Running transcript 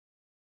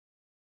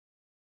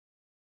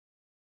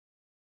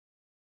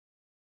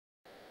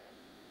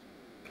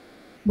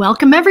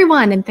Welcome,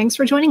 everyone, and thanks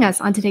for joining us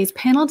on today's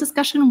panel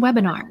discussion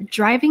webinar,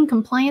 Driving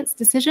Compliance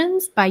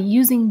Decisions by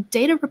Using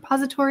Data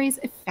Repositories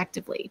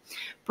Effectively,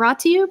 brought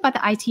to you by the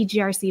IT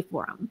GRC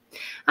Forum.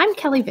 I'm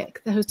Kelly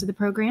Vick, the host of the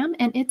program,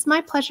 and it's my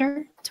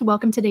pleasure to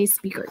welcome today's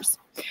speakers.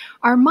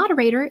 Our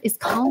moderator is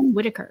Colin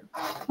Whittaker.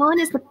 Colin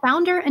is the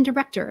founder and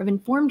director of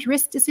Informed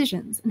Risk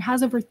Decisions and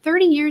has over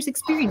 30 years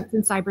experience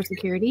in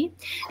cybersecurity,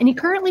 and he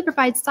currently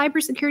provides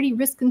cybersecurity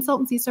risk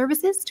consultancy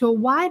services to a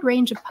wide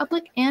range of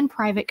public and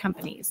private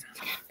companies.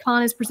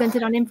 Colin has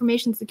presented on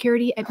information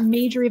security at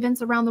major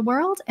events around the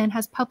world and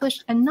has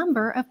published a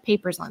number of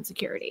papers on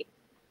security.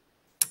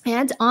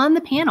 And on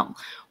the panel,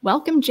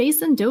 welcome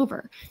Jason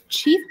Dover,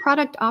 Chief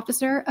Product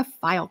Officer of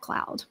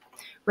FileCloud.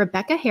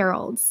 Rebecca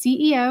Herold,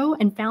 CEO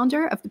and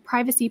founder of the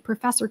Privacy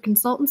Professor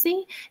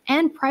Consultancy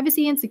and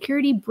Privacy and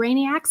Security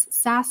Brainiacs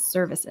SaaS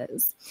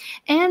Services.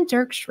 And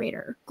Dirk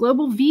Schrader,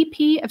 Global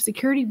VP of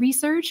Security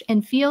Research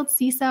and Field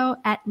CISO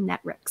at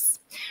Netwrix.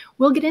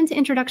 We'll get into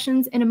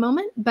introductions in a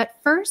moment, but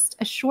first,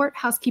 a short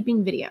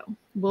housekeeping video.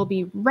 We'll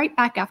be right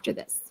back after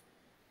this.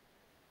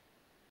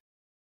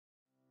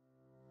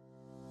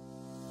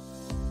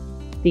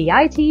 The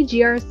IT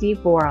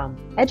GRC Forum,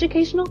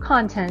 educational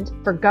content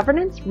for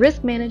governance,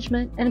 risk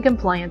management, and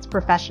compliance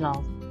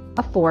professionals.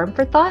 A forum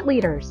for thought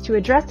leaders to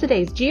address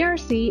today's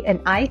GRC and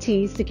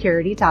IT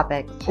security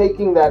topics.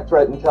 Taking that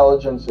threat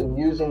intelligence and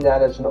using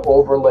that as an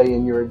overlay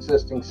in your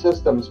existing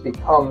systems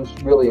becomes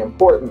really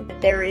important.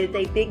 There is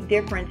a big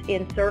difference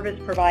in service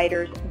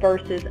providers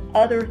versus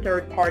other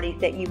third parties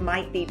that you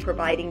might be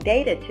providing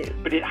data to.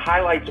 But it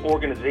highlights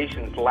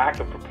organizations'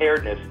 lack of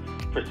preparedness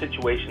for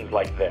situations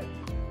like this.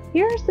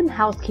 Here are some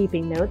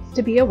housekeeping notes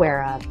to be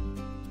aware of.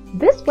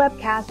 This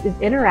webcast is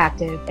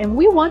interactive and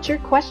we want your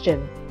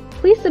questions.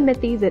 Please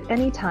submit these at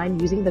any time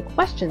using the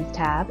Questions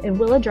tab and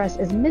we'll address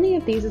as many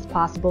of these as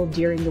possible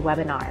during the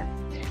webinar.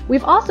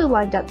 We've also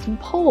lined up some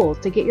polls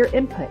to get your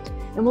input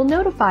and we'll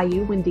notify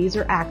you when these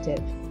are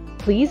active.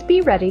 Please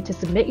be ready to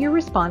submit your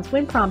response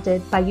when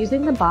prompted by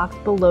using the box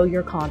below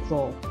your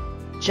console.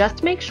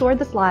 Just make sure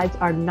the slides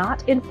are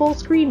not in full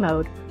screen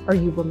mode or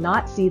you will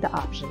not see the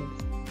options.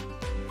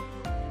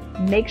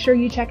 Make sure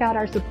you check out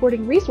our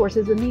supporting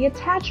resources in the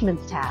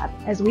Attachments tab,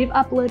 as we've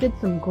uploaded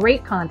some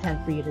great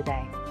content for you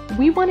today.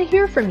 We want to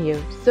hear from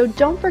you, so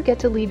don't forget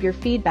to leave your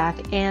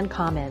feedback and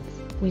comments.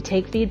 We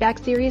take feedback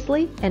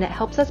seriously, and it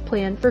helps us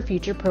plan for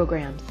future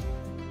programs.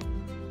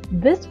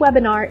 This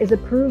webinar is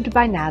approved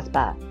by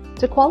NASBA.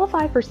 To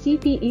qualify for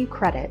CPE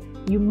credit,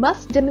 you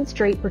must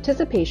demonstrate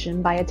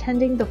participation by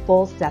attending the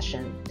full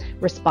session,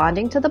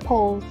 responding to the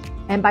polls,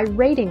 and by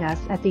rating us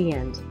at the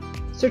end.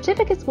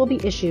 Certificates will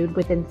be issued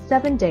within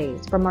 7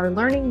 days from our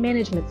learning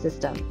management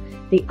system,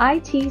 the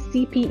IT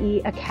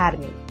CPE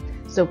Academy.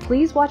 So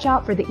please watch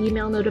out for the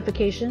email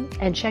notification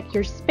and check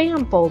your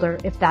spam folder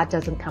if that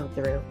doesn't come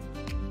through.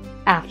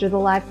 After the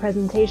live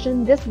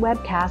presentation, this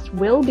webcast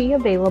will be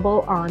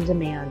available on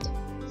demand.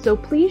 So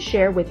please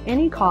share with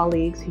any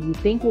colleagues who you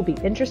think will be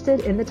interested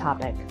in the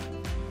topic.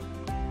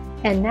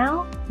 And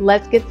now,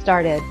 let's get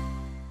started.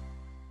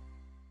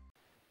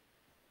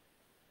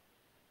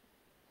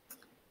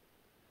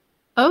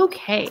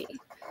 Okay,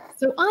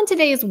 so on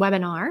today's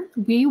webinar,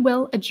 we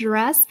will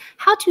address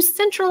how to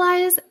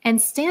centralize and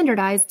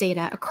standardize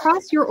data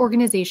across your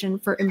organization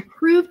for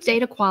improved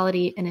data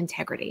quality and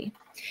integrity,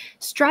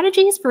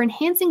 strategies for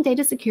enhancing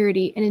data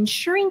security and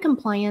ensuring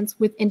compliance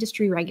with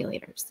industry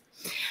regulators,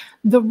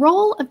 the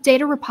role of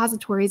data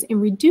repositories in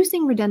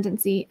reducing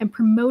redundancy and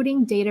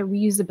promoting data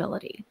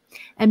reusability,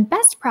 and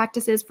best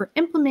practices for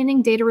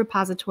implementing data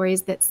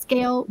repositories that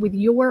scale with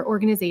your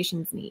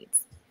organization's needs.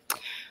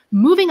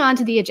 Moving on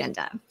to the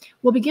agenda,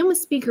 we'll begin with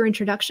speaker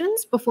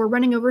introductions before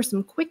running over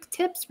some quick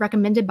tips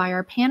recommended by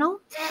our panel,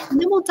 and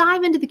then we'll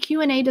dive into the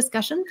Q&A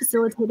discussion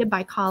facilitated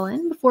by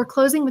Colin before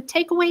closing with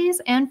takeaways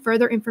and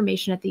further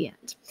information at the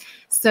end.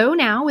 So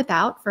now,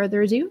 without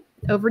further ado,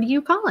 over to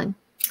you, Colin.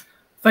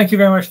 Thank you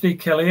very much, Dee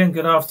Kelly, and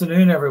good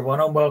afternoon,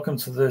 everyone, and welcome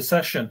to the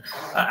session.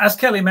 As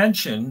Kelly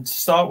mentioned, to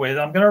start with,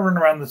 I'm going to run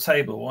around the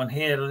table and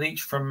hear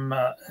from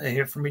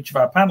each of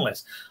our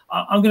panelists.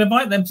 I'm going to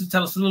invite them to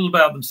tell us a little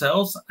about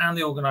themselves and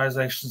the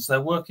organizations they're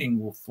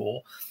working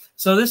for.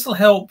 So this will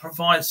help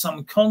provide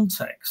some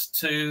context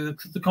to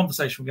the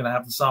conversation we're going to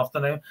have this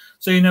afternoon,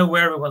 so you know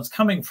where everyone's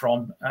coming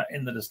from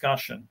in the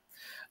discussion.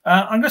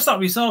 I'm going to start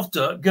with yourself,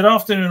 Dirk. Good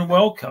afternoon and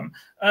welcome.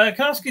 Can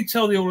I ask you to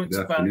tell the audience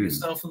about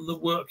yourself and the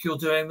work you're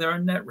doing there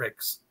at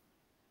Netwrix?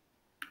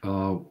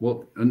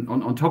 Well,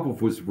 on top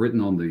of what's written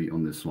on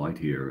the slide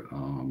here,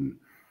 and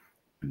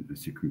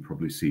as you can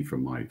probably see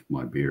from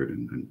my beard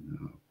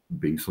and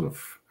being sort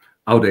of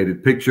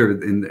outdated picture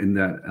in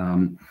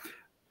that,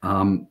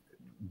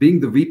 being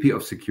the VP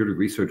of Security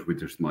Research,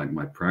 which is my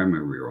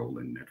primary role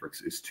in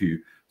Netwrix, is to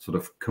sort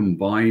of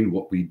combine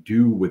what we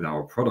do with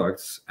our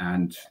products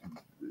and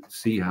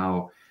see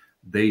how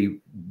they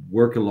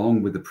work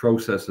along with the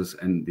processes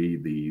and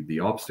the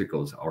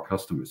obstacles our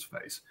customers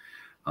face.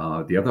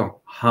 The other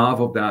half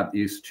of that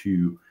is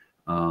to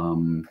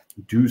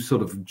do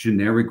sort of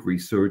generic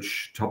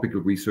research,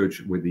 topical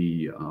research with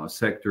the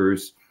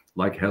sectors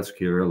like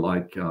healthcare,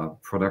 like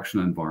production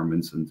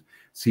environments, and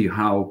see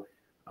how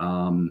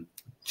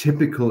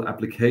typical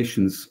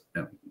applications,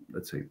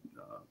 let's say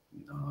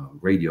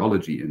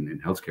radiology in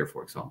healthcare,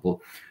 for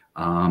example,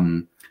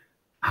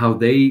 how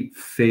they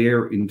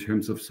fare in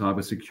terms of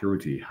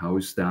cybersecurity. How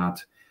is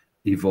that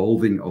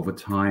evolving over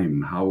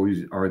time?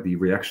 Are the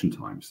reaction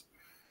times?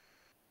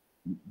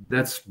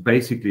 That's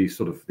basically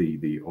sort of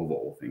the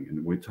overall thing. And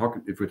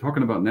if we're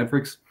talking about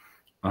Netwrix,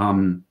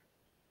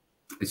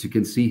 as you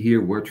can see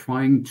here, we're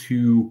trying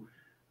to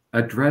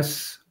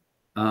address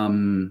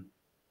in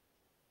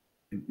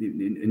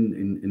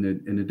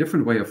a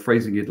different way of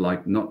phrasing it,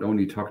 like not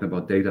only talking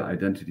about data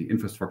identity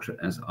infrastructure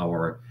as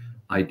our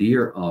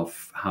idea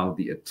of how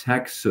the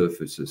attack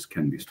surfaces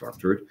can be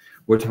structured.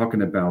 We're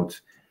talking about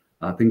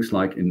things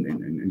like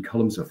in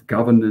columns of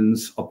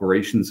governance,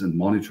 operations, and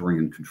monitoring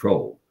and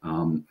control,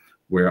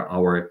 where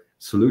our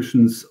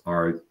solutions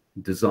are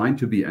designed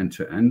to be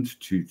end-to-end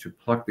to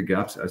plug the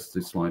gaps, as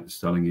this slide is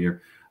telling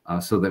here,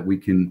 so that we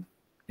can,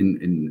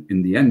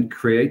 in the end,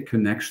 create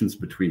connections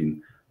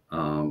between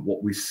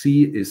what we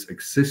see is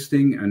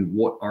existing and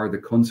what are the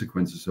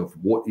consequences of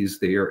what is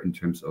there in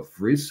terms of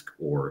risk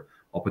or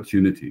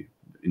opportunity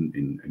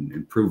in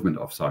improvement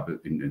of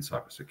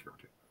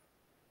cybersecurity.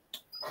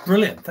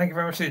 Brilliant. Thank you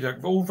very much,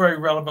 Dirk. All very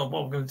relevant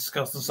what we're going to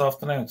discuss this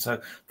afternoon. So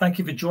thank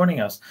you for joining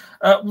us.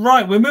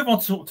 Right, we'll move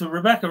on to talk to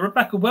Rebecca.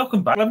 Rebecca,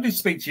 welcome back. Lovely to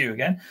speak to you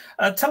again.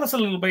 Tell us a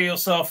little bit of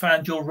yourself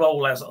and your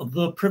role as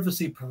the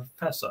privacy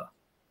professor.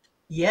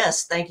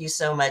 Yes, thank you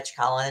so much,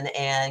 Colin,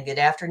 and good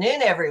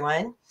afternoon,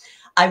 everyone.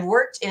 I've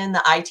worked in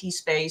the IT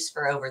space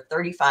for over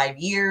 35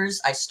 years.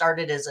 I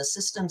started as a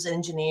systems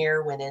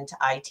engineer, went into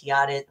IT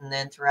audit, and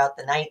then throughout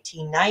the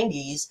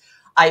 1990s,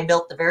 I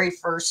built the very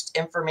first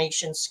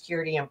information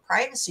security and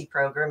privacy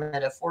program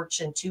at a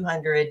Fortune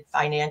 200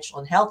 financial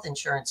and health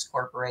insurance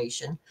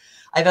corporation.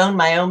 I've owned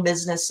my own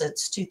business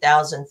since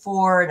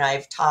 2004, and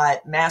I've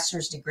taught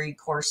master's degree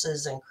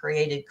courses and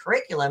created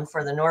curriculum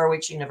for the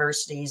Norwich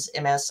University's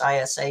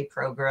MSISA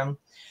program.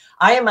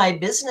 I and my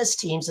business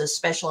teams have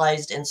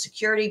specialized in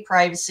security,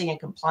 privacy, and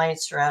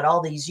compliance throughout all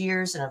these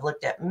years, and have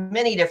looked at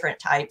many different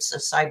types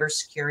of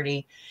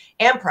cybersecurity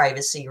and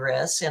privacy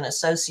risks and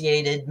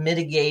associated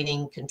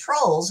mitigating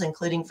controls,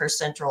 including for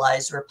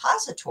centralized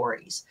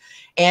repositories.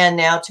 And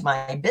now to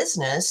my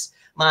business.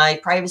 My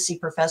Privacy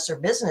Professor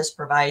business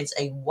provides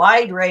a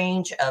wide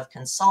range of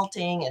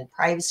consulting and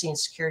privacy and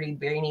security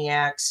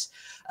brainiacs,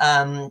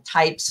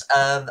 types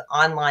of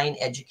online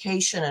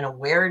education and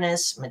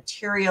awareness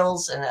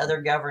materials and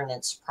other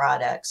governance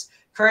products.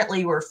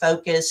 Currently, we're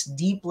focused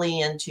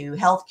deeply into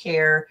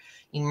healthcare,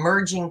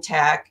 emerging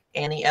tech,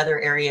 and the other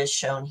areas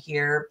shown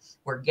here.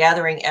 We're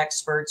gathering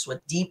experts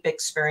with deep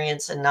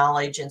experience and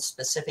knowledge in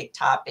specific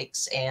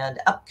topics and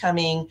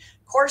upcoming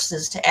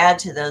courses to add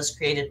to those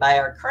created by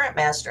our current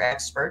master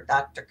expert,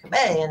 Dr.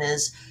 Kabe, and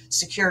his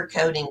secure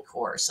coding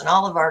course. And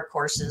all of our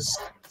courses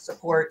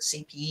support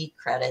CPE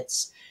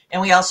credits.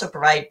 And we also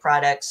provide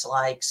products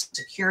like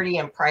security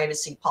and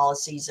privacy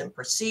policies and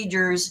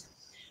procedures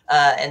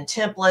and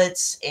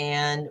templates.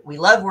 And we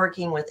love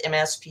working with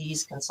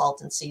MSPs,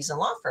 consultancies, and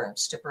law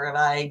firms to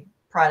provide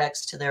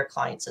products to their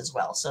clients as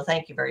well. So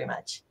thank you very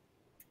much.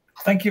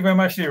 Thank you very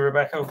much,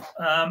 Rebecca.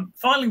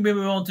 Finally, we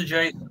move on to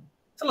Jason.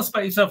 Tell us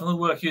about yourself and the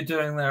work you're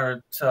doing there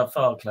at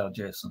FileCloud,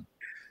 Jason.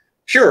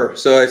 Sure.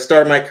 So I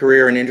started my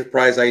career in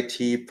enterprise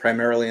IT,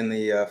 primarily in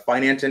the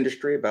finance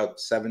industry about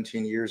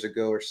 17 years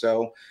ago or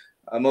so,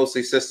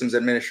 mostly systems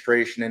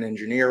administration and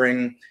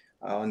engineering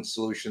on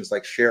solutions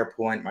like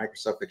SharePoint,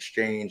 Microsoft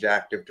Exchange,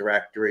 Active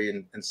Directory,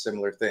 and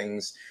similar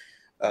things.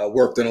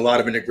 Worked on a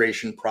lot of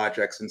integration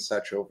projects and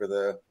such over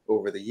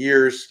the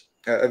years.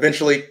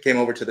 Eventually came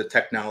over to the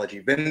technology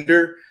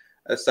vendor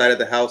side of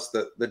the house.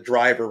 The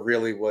driver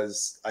really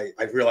was,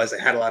 I realized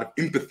I had a lot of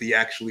empathy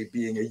actually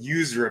being a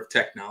user of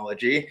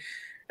technology.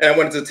 And I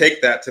wanted to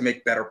take that to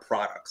make better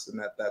products. And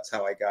that's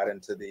how I got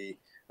into the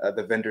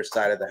vendor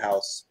side of the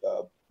house.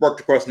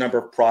 Worked across a number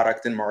of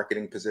product and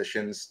marketing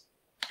positions.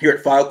 Here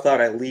at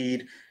FileCloud, I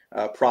lead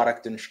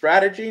product and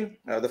strategy.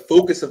 The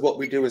focus of what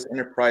we do is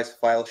enterprise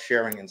file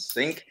sharing and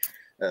sync.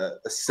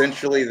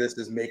 Essentially, this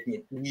is making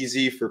it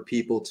easy for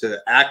people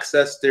to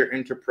access their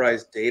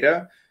enterprise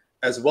data,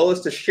 as well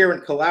as to share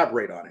and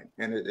collaborate on it.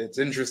 And it's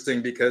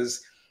interesting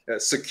because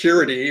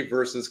security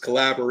versus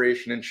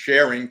collaboration and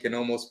sharing can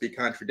almost be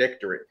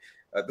contradictory.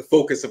 The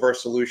focus of our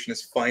solution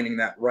is finding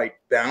that right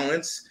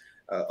balance,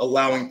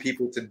 allowing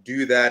people to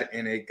do that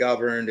in a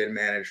governed and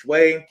managed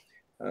way,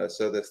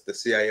 so that the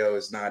CIO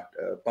is not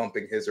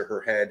bumping his or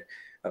her head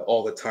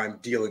all the time,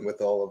 dealing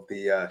with all of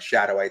the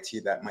shadow IT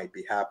that might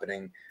be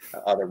happening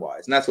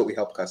otherwise. And that's what we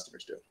help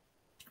customers do.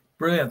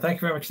 Brilliant. Thank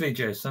you very much,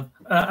 Jason.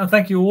 And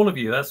thank you, all of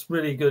you. That's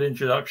really good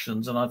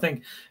introductions. And I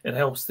think it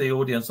helps the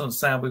audience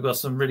understand we've got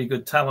some really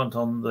good talent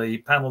on the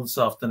panel this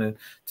afternoon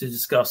to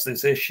discuss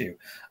this issue.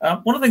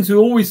 One of the things we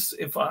always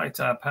invite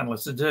our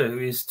panelists to do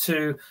is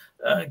to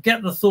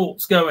get the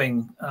thoughts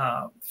going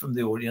from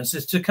the audience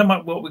is to come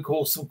up with what we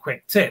call some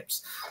quick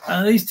tips.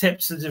 And these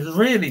tips are just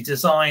really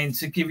designed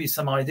to give you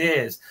some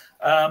ideas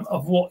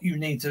of what you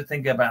need to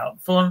think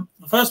about. The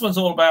first one's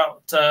all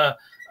about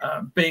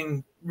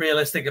being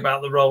realistic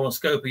about the role and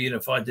scope of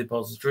unified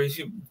depositories.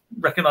 You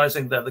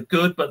recognizing that they're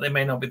good, but they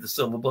may not be the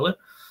silver bullet.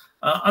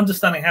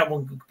 Understanding how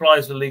one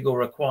complies with legal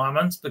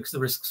requirements because the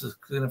risks are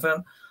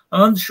significant,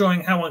 and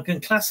showing how one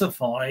can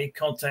classify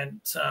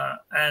content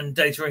and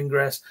data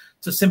ingress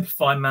to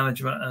simplify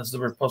management as the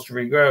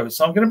repository grows.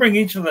 So I'm going to bring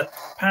each of the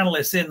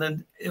panelists in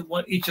and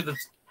each of the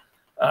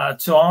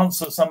to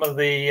answer some of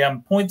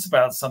the points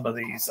about some of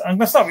these. I'm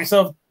going to start with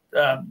yourself,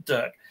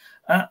 Dirk.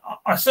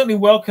 I certainly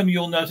welcome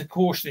your note of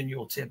caution in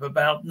your tip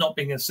about not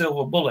being a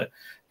silver bullet.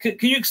 Can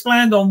you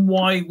expand on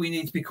why we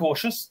need to be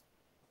cautious?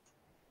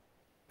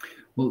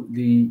 Well,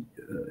 the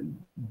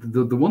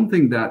one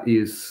thing that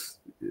is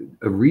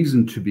a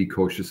reason to be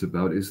cautious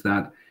about is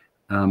that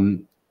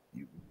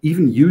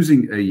even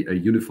using a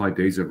unified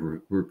data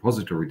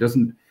repository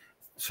doesn't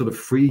sort of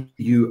free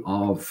you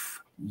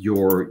of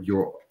your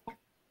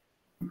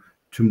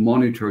to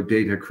monitor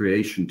data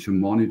creation, to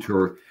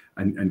monitor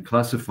and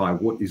classify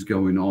what is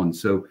going on.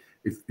 So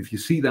if you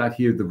see that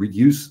here,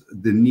 reduce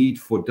the need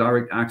for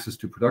direct access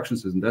to production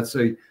systems, that's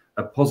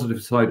a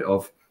positive side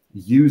of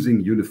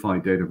using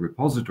unified data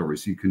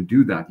repositories. You can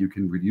do that. You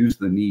can reduce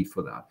the need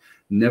for that.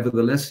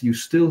 Nevertheless, you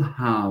still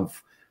have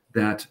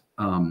that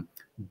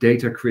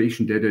data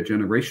creation, data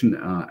generation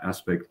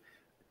aspect,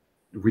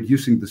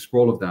 reducing the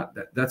sprawl of that.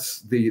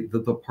 That's the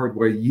part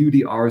where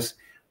UDRs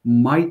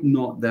might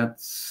not,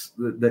 that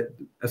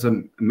as I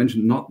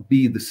mentioned, not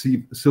be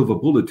the silver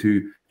bullet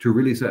to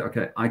really say,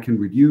 okay, I can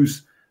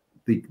reduce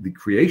the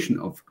creation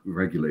of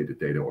regulated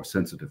data or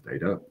sensitive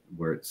data,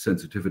 where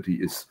sensitivity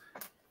is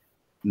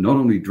not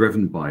only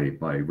driven by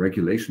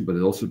regulation, but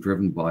it's also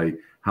driven by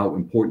how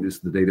important is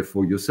the data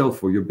for yourself,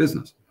 for your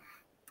business.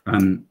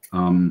 And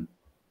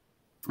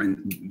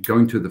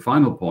going to the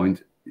final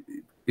point,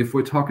 if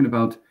we're talking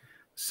about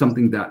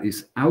something that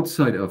is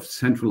outside of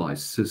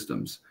centralized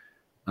systems,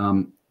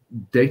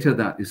 data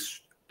that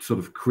is sort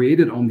of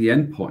created on the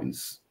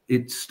endpoints,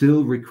 it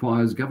still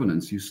requires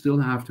governance. You still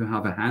have to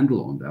have a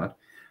handle on that.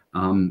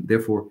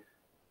 Therefore,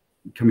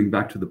 coming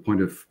back to the point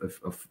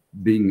of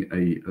being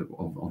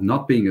of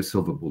not being a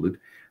silver bullet,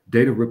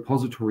 data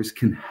repositories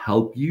can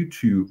help you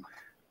to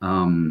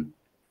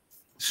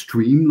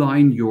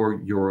streamline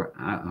your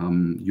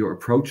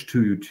approach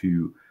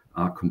to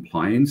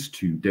compliance,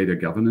 to data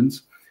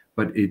governance,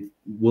 but it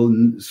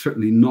will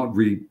certainly not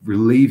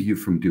relieve you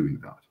from doing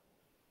that.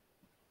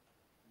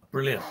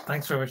 Brilliant.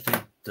 Thanks very much,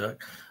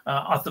 Dirk.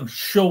 I'm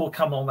sure we'll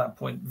come on that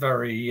point.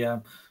 Very,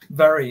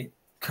 very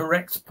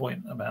correct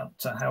point about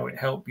how it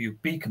helps you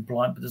be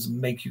compliant, but doesn't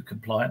make you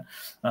compliant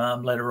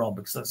later on,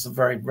 because that's a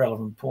very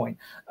relevant point.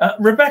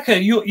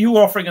 Rebecca, you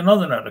were offering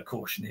another note of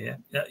caution here.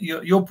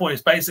 Your point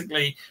is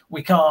basically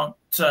we can't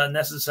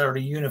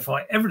necessarily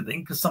unify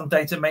everything because some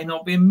data may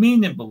not be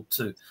amenable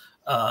to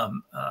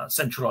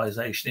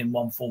centralization in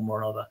one form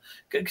or another.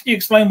 Can you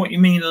explain what you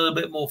mean a little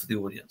bit more for the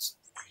audience?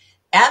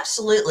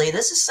 Absolutely.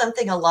 This is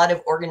something a lot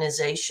of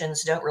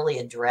organizations don't really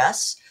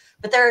address,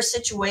 but there are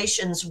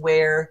situations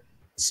where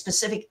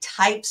specific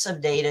types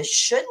of data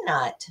should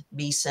not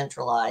be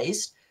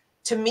centralized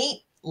to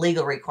meet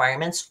legal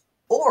requirements,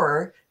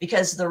 or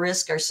because the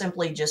risks are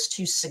simply just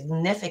too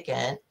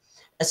significant,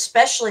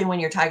 especially when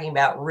you're talking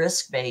about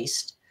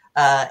risk-based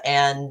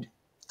and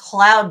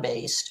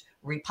cloud-based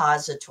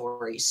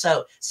repositories.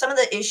 So some of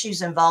the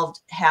issues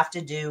involved have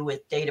to do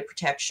with data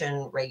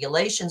protection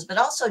regulations, but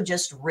also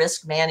just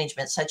risk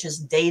management, such as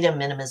data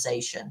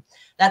minimization.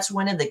 That's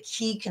one of the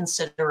key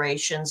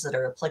considerations that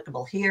are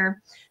applicable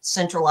here.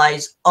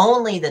 Centralize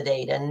only the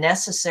data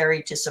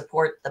necessary to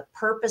support the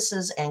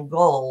purposes and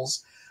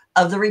goals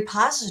of the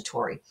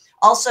repository.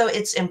 Also,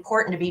 it's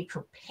important to be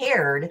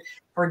prepared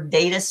for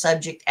data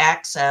subject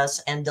access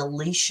and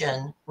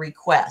deletion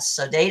requests.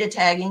 So data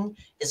tagging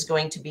is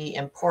going to be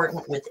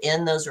important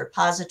within those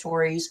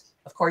repositories.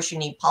 Of course, you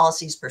need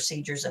policies,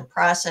 procedures, and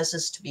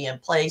processes to be in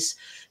place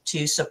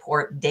to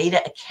support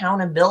data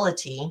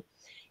accountability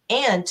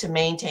and to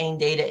maintain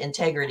data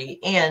integrity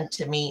and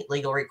to meet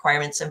legal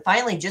requirements. And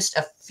finally, just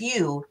a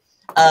few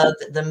of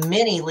the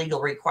many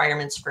legal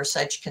requirements for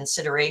such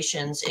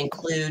considerations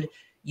include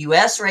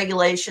U.S.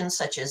 regulations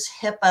such as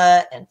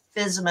HIPAA and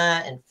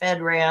FISMA and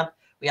FedRAMP.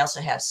 We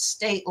also have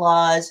state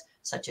laws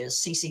such as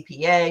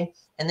CCPA.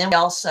 And then we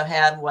also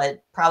have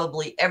what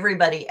probably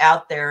everybody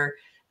out there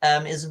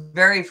is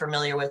very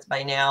familiar with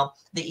by now,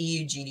 the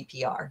EU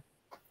GDPR.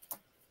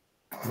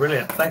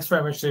 Brilliant. Thanks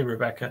very much,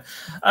 Rebecca.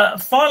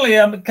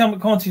 Finally, come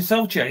on to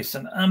yourself,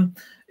 Jason.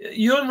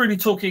 You're really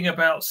talking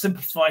about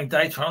simplifying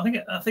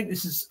data. I think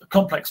this is a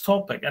complex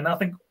topic, and I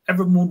think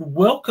everyone would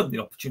welcome the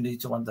opportunity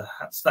to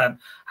understand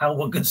how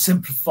one can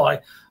simplify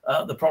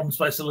the problem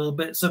space a little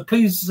bit. So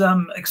please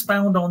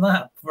expound on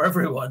that for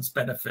everyone's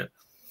benefit.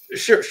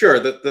 Sure.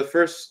 The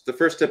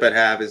first tip I'd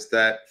have is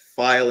that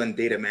file and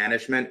data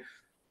management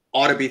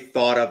ought to be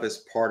thought of as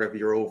part of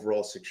your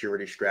overall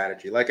security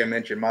strategy. Like I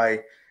mentioned, my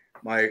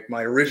my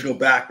original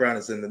background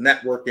is in the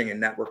networking and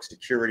network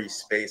security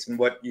space. And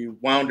what you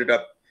wound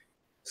up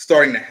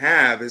starting to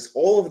have is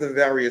all of the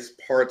various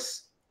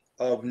parts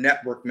of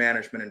network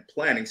management and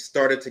planning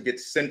started to get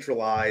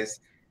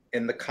centralized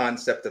in the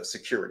concept of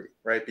security,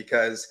 right?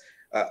 Because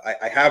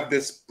I have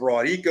this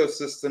broad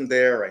ecosystem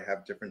there. I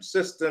have different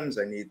systems.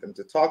 I need them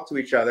to talk to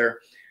each other.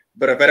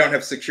 But if I don't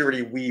have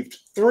security weaved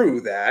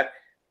through that,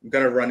 I'm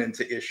going to run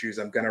into issues.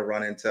 I'm going to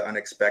run into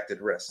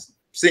unexpected risks.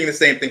 Seeing the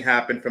same thing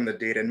happen from the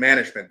data and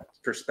management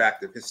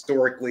perspective.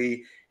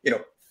 Historically,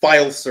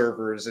 file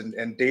servers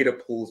and data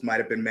pools might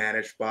have been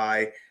managed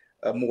by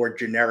a more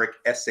generic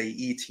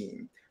SAE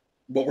team.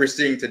 What we're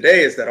seeing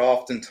today is that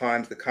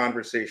oftentimes the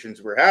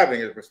conversations we're having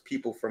is with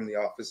people from the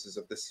offices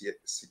of the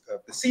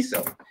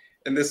CISO.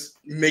 And this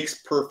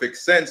makes perfect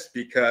sense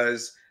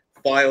because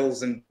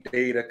files and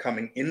data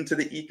coming into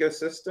the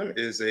ecosystem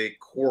is a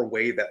core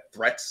way that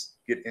threats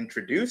get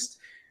introduced.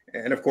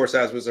 And of course,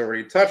 as was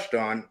already touched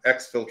on,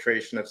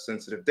 exfiltration of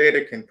sensitive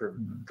data can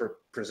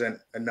present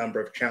a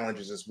number of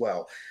challenges as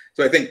well.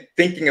 So I think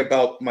thinking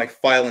about my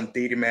file and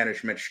data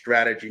management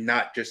strategy,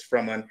 not just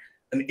from an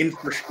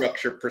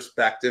infrastructure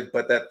perspective,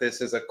 but that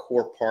this is a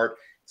core part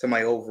to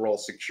my overall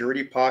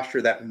security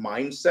posture, that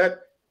mindset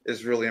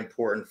is really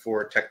important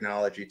for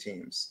technology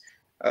teams.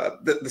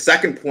 The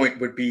second point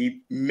would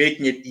be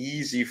making it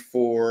easy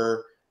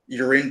for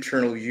your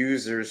internal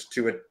users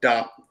to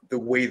adopt the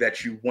way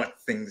that you want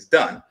things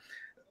done.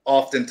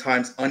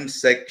 Oftentimes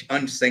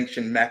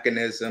unsanctioned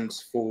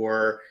mechanisms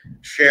for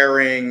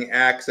sharing,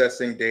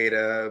 accessing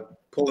data,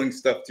 pulling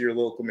stuff to your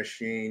local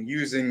machine,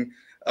 using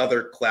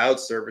other cloud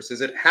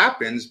services. It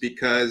happens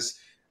because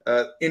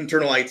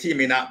internal IT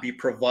may not be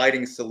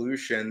providing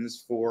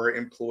solutions for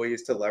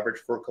employees to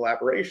leverage for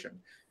collaboration.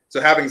 So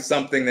having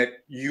something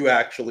that you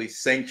actually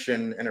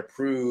sanction and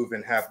approve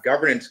and have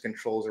governance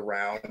controls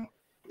around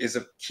is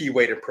a key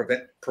way to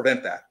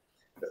prevent that.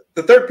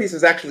 The third piece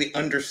is actually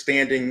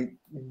understanding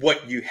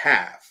what you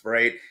have,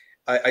 right?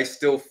 I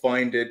still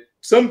find it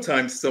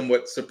sometimes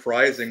somewhat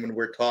surprising when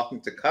we're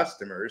talking to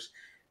customers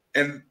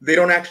and they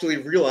don't actually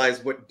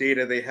realize what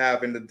data they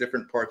have in the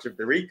different parts of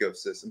their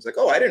ecosystems. Like,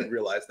 oh, I didn't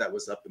realize that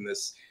was up in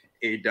this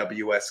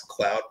AWS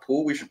cloud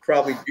pool. We should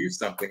probably do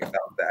something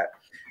about that.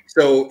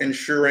 So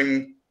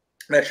ensuring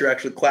that you're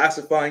actually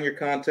classifying your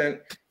content,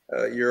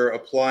 you're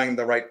applying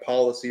the right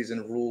policies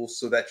and rules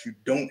so that you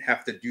don't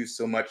have to do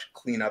so much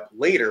cleanup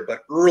later,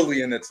 but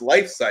early in its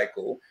life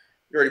cycle,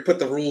 you already put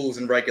the rules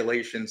and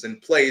regulations in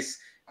place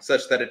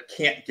such that it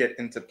can't get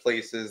into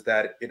places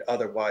that it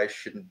otherwise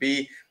shouldn't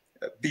be.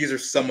 These are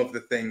some of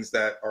the things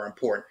that are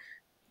important.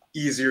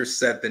 Easier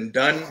said than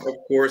done, of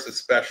course,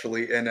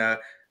 especially in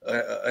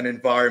an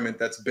environment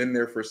that's been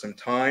there for some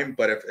time.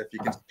 But if you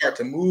can start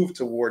to move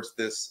towards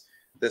this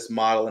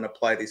model and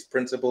apply these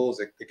principles,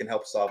 it can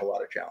help solve a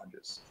lot of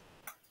challenges.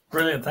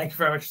 Brilliant. Thank you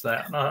very much for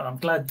that. And I'm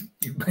glad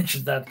you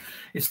mentioned that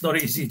it's not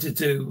easy to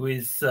do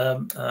with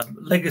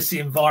legacy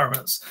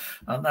environments.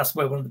 And that's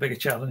where one of the bigger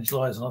challenges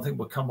lies. And I think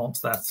we'll come on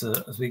to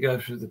that as we go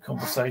through the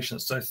conversation.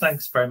 So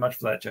thanks very much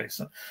for that,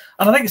 Jason.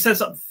 And I think it sets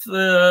up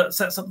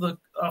the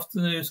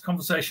afternoon's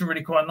conversation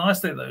really quite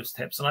nicely, those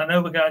tips. And I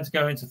know we're going to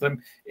go into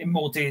them in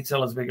more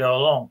detail as we go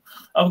along.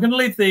 I'm going to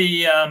leave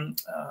the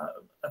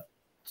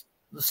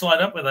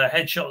slide up with our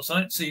headshots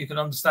on it so you can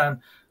understand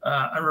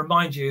and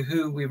remind you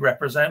who we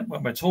represent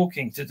when we're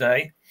talking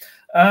today.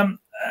 And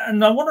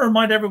I want to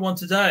remind everyone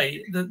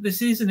today that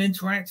this is an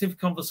interactive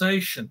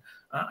conversation.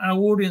 Our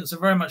audience are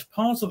very much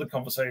part of the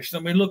conversation,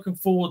 and we're looking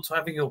forward to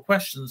having your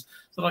questions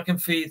that I can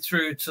feed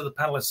through to the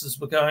panelists as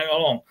we're going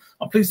along.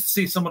 I'm pleased to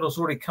see someone has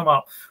already come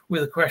up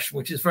with a question,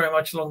 which is very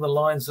much along the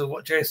lines of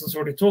what Jason's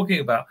already talking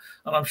about.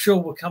 And I'm sure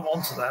we'll come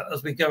on to that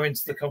as we go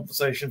into the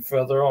conversation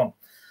further on.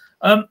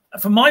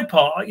 For my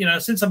part,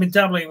 since I've been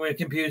dabbling with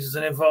computers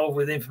and involved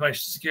with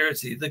information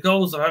security, the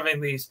goals of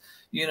having these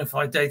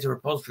unified data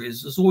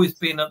repositories has always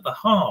been at the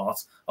heart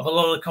of a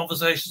lot of the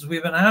conversations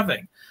we've been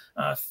having.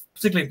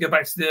 Particularly if you go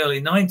back to the early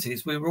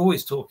 90s, we were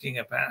always talking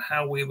about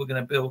how we were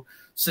going to build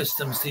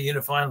systems to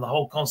unify, and the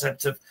whole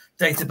concept of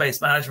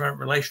database management,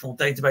 relational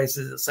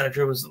databases,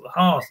 etc., was at the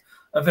heart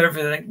of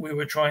everything we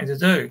were trying to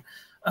do.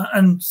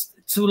 And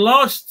to a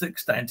large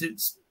extent,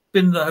 it's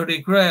been the Holy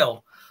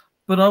Grail.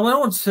 But I don't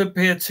want to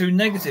appear too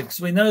negative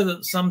because we know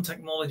that some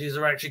technologies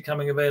are actually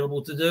coming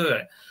available to do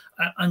it.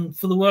 And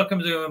for the work I'm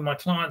doing with my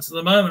clients at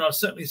the moment, I've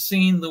certainly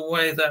seen the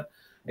way that,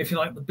 if you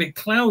like, the big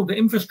cloud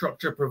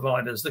infrastructure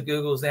providers, the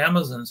Googles, the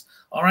Amazons,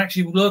 are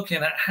actually looking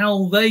at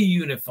how they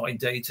unify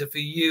data for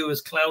you as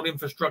cloud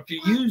infrastructure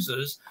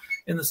users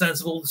in the sense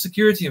of all the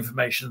security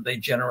information that they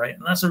generate.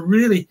 And that's a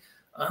really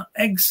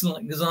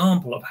excellent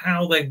example of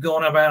how they've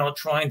gone about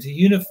trying to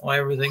unify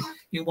everything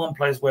in one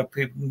place where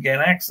people can gain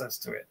access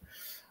to it.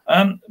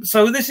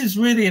 So this is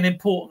really an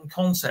important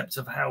concept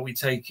of how we're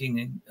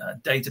taking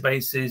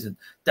databases and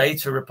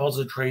data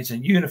repositories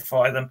and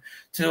unify them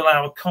to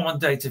allow a common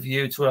data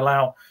view to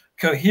allow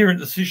coherent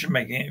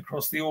decision-making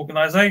across the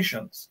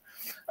organizations.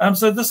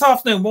 So this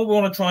afternoon, what we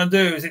want to try and do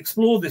is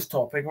explore this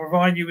topic and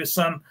provide you with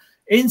some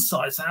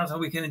insights on how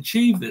we can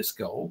achieve this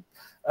goal.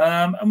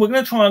 And we're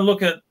going to try and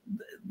look at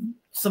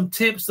some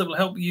tips that will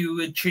help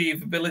you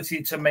achieve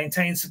ability to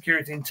maintain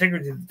security and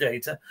integrity of the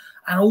data,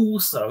 and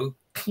also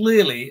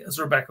clearly, as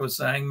Rebecca was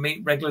saying,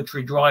 meet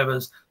regulatory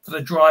drivers that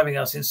are driving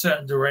us in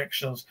certain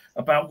directions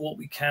about what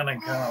we can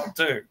and cannot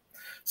do.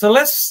 So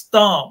let's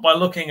start by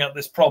looking at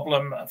this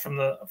problem from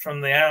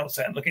the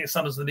outset and looking at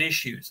some of the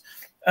issues.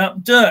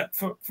 Dirk,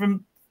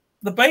 from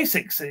the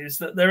basics is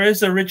that there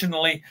is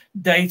originally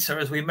data,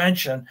 as we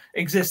mentioned,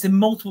 exists in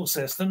multiple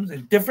systems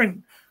in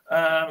different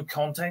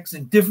contexts,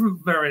 in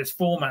different various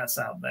formats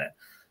out there.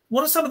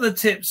 What are some of the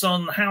tips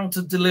on how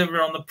to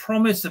deliver on the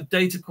promise of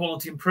data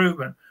quality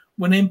improvement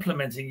when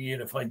implementing a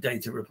unified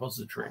data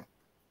repository?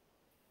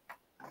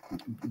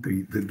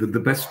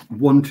 The best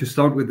one to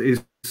start with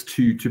is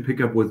to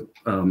pick up what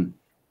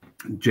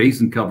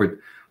Jason covered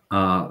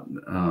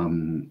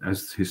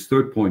as his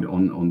third point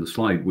on the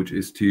slide, which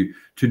is to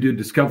do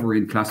discovery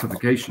and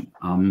classification.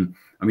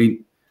 I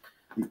mean,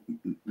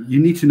 you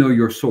need to know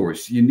your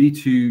source. You need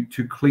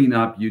to clean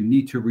up. You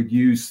need to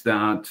reduce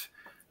that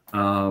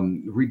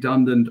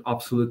redundant,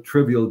 obsolete,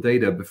 trivial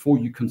data before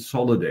you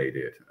consolidate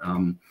it.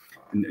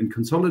 And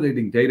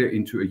consolidating data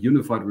into a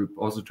unified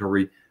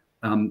repository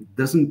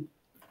doesn't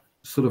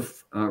sort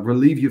of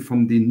relieve you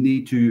from the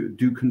need to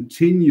do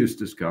continuous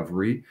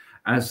discovery,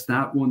 as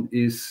that one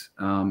is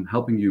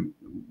helping you,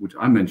 which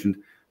I mentioned,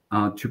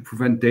 to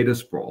prevent data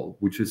sprawl,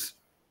 which is,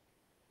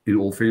 in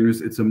all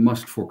fairness, it's a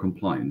must for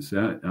compliance.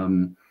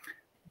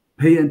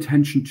 Pay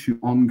attention to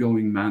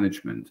ongoing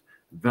management,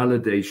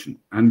 validation,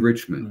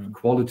 enrichment,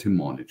 quality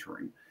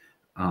monitoring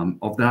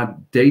of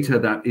that data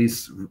that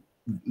is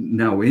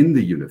now in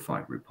the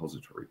unified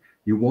repository.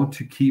 You want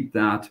to keep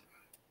that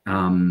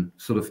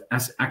sort of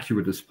as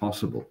accurate as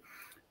possible.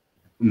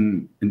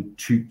 And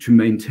to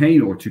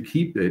maintain or to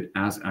keep it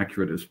as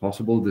accurate as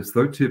possible, the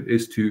third tip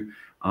is to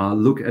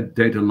look at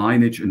data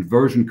lineage and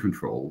version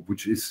control,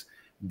 which is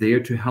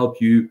there to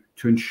help you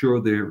to ensure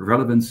the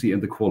relevancy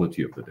and the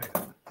quality of the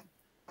data.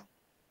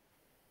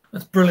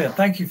 That's brilliant.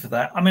 Thank you for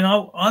that. I mean,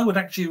 I would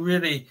actually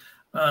really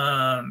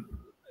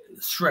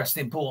stress the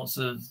importance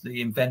of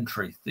the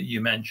inventory that you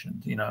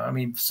mentioned. You know, I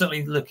mean,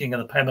 certainly looking at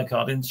the payment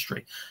card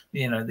industry,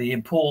 you know, the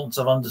importance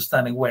of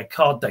understanding where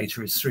card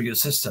data is through your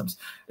systems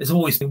has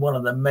always been one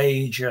of the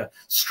major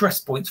stress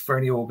points for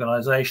any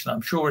organization.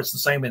 I'm sure it's the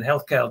same in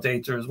healthcare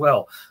data as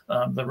well,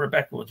 that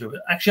Rebecca will do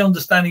it. Actually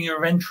understanding your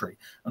inventory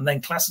and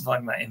then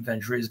classifying that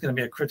inventory is going to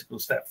be a critical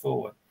step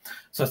forward.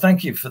 So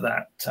thank you for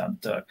that,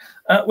 Dirk.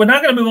 We're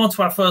now going to move on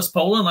to our first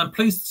poll, and I'm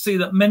pleased to see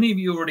that many of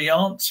you are already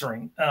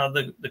answering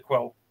the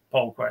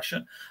poll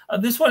question.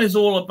 This one is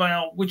all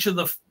about which of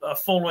the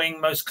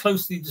following most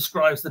closely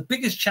describes the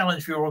biggest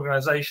challenge for your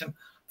organization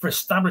for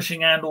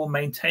establishing and or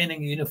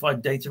maintaining a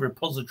unified data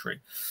repository.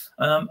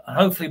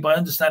 Hopefully by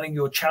understanding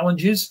your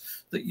challenges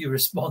that you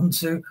respond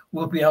to,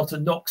 we'll be able to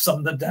knock some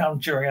of them down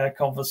during our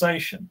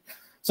conversation.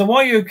 So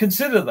while you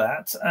consider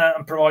that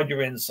and provide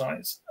your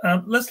insights,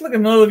 let's look at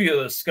another view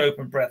of the scope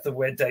and breadth of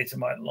where data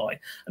might lie.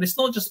 And it's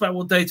not just about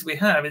what data we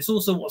have, it's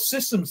also what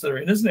systems they're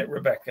in, isn't it,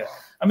 Rebecca?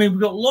 I mean,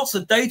 we've got lots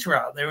of data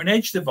out there in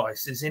edge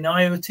devices, in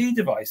IoT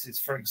devices,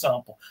 for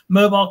example,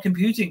 mobile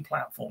computing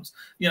platforms,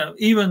 you know,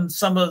 even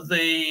some of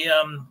the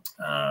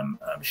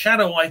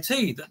shadow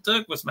IT that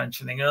Dirk was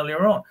mentioning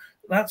earlier on.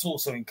 That's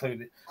also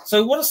included.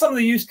 So what are some of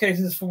the use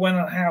cases for when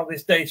and how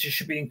this data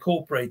should be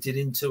incorporated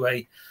into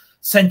a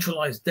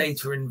centralized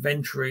data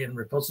inventory and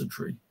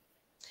repository?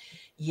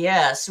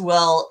 Yes,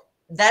 well,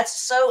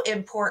 that's so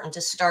important to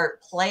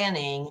start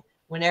planning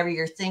whenever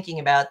you're thinking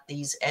about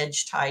these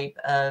edge type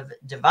of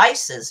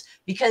devices,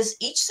 because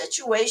each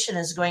situation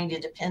is going to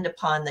depend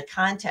upon the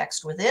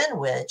context within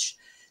which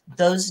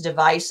those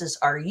devices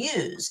are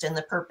used and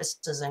the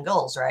purposes and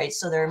goals, right?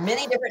 So there are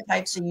many different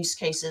types of use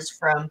cases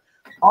from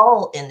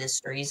all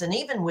industries, and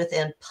even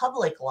within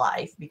public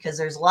life, because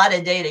there's a lot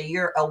of data.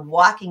 You're a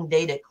walking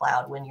data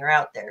cloud when you're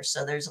out there.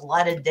 So there's a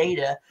lot of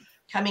data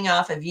coming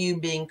off of you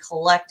being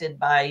collected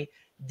by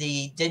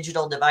the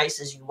digital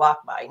devices you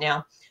walk by.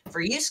 Now,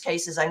 for use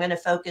cases, I'm going to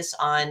focus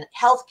on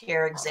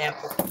healthcare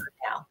examples for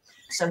now.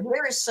 So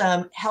here are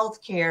some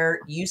healthcare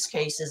use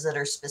cases that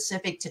are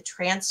specific to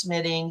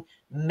transmitting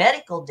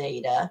medical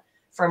data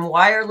from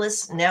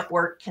wireless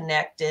network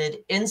connected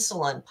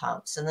insulin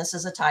pumps. And this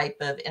is a type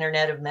of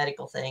Internet of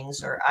Medical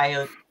Things, or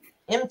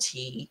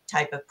IoT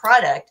type of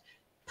product,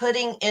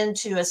 putting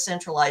into a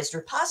centralized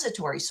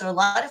repository. So a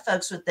lot of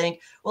folks would think,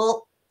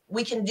 well,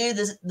 we can do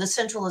the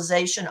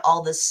centralization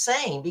all the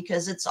same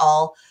because it's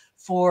all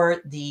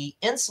for the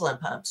insulin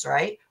pumps,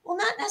 right? Well,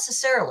 not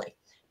necessarily,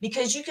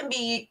 because you can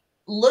be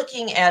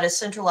looking at a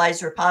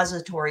centralized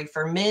repository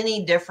for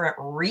many different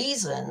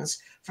reasons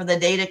for the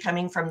data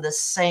coming from the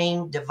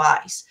same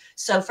device.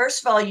 So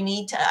first of all, you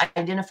need to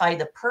identify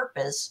the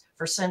purpose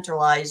for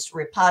centralized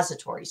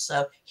repositories.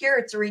 So here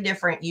are 3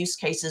 different use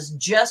cases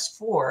just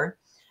for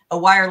a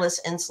wireless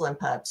insulin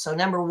pump. So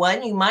number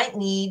 1, you might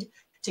need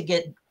to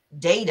get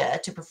data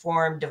to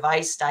perform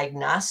device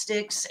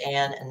diagnostics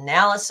and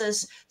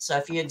analysis. So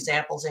a few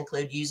examples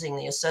include using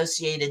the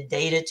associated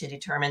data to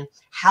determine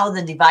how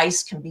the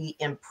device can be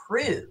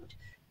improved.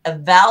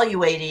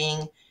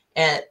 evaluating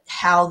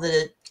how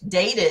the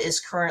data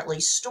is currently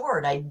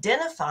stored,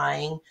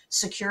 identifying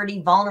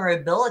security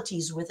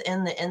vulnerabilities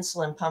within the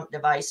insulin pump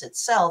device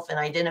itself, and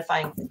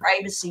identifying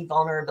privacy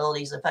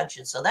vulnerabilities and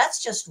functions. So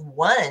that's just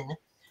one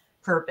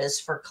purpose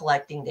for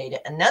collecting data.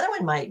 Another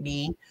one might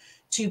be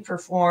to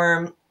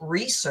perform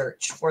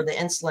research for the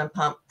insulin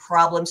pump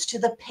problems to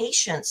the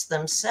patients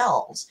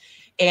themselves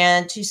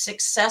and to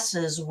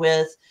successes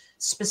with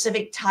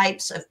specific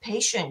types of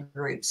patient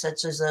groups,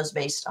 such as those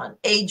based on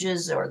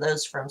ages or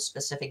those from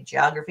specific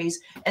geographies.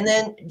 And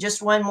then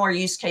just one more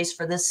use case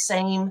for this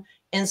same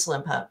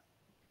insulin pump.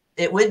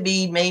 It would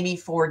be maybe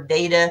for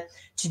data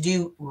to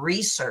do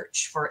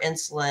research for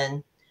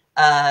insulin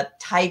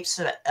types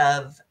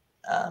of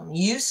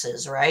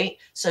uses, right?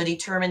 So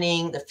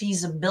determining the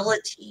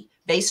feasibility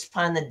based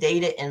upon the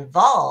data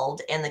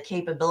involved and the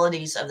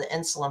capabilities of the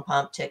insulin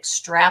pump to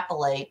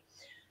extrapolate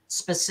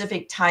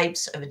specific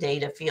types of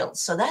data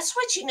fields. So that's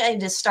what you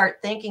need to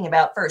start thinking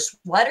about first.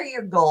 What are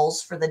your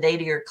goals for the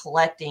data you're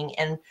collecting,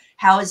 and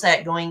how is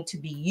that going to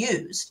be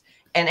used?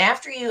 And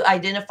after you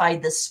identify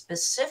the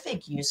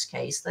specific use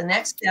case, the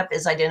next step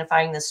is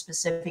identifying the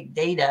specific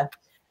data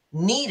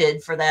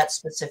needed for that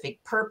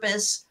specific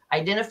purpose.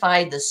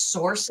 Identify the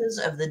sources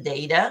of the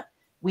data.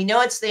 We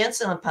know it's the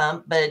insulin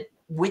pump, but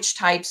which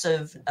types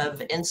of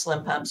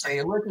insulin pumps are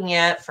you looking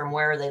at, from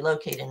where are they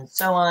located, and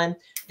so on.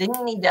 Then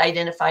you need to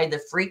identify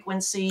the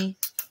frequency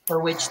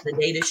for which the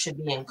data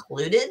should be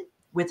included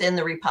within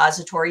the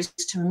repositories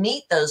to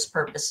meet those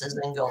purposes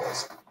and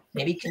goals.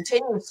 Maybe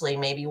continuously,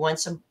 maybe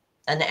once an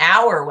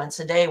hour, once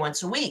a day,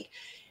 once a week.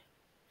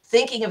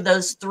 Thinking of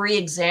those three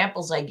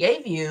examples I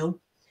gave you,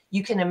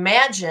 you can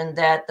imagine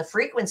that the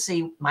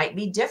frequency might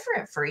be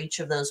different for each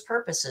of those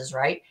purposes,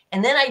 right?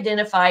 And then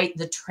identify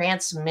the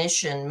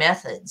transmission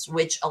methods,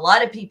 which a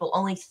lot of people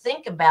only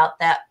think about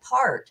that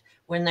part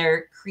when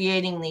they're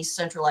creating these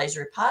centralized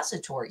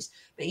repositories.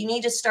 But you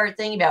need to start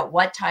thinking about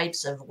what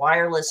types of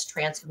wireless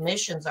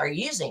transmissions are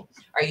you using.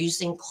 Are you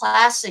using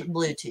classic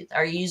Bluetooth?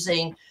 Are you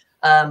using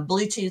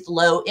Bluetooth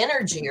low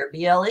energy or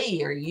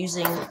BLE, or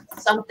using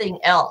something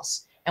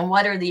else? And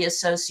what are the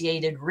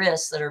associated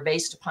risks that are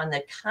based upon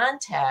the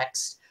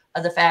context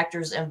of the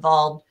factors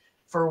involved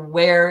for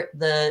where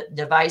the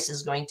device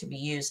is going to be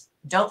used?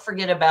 Don't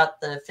forget about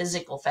the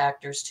physical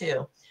factors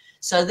too.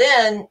 So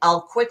then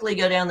I'll quickly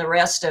go down the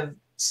rest of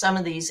some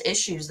of these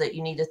issues that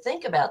you need to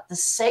think about. The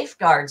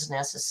safeguards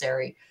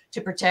necessary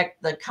to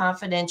protect the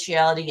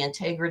confidentiality,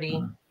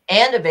 integrity,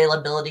 and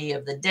availability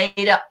of the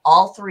data.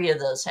 All three of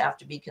those have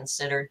to be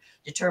considered.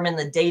 Determine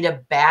the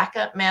data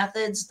backup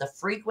methods, the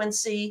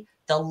frequency,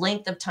 the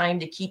length of time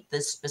to keep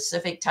the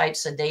specific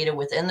types of data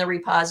within the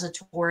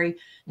repository,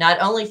 not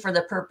only for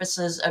the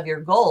purposes of your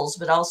goals,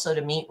 but also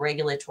to meet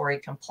regulatory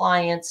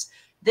compliance.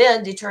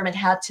 Then determine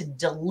how to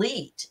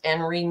delete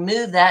and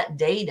remove that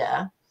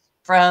data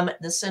from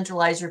the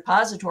centralized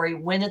repository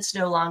when it's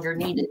no longer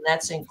needed.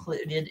 That's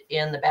included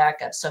in the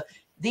backup. So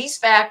these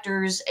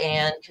factors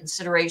and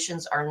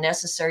considerations are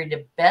necessary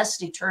to best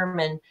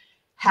determine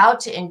how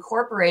to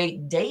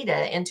incorporate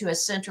data into a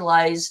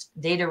centralized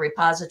data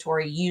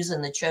repository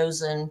using the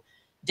chosen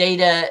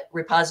data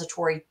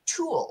repository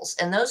tools.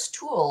 And those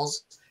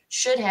tools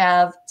should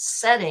have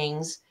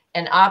settings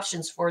and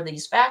options for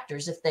these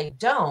factors. If they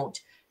don't,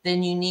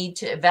 then you need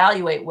to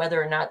evaluate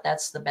whether or not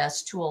that's the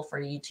best tool for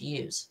you to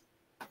use.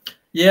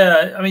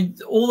 Yeah, I mean,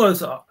 all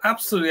those are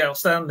absolutely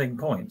outstanding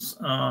points.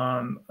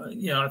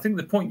 I think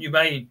the point you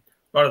made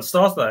right at the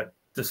start of that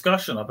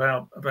discussion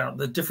about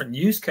the different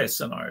use case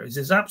scenarios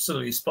is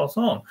absolutely spot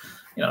on.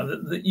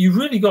 You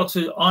really got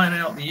to iron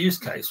out the use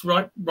case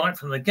right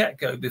from the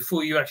get-go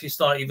before you actually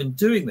start even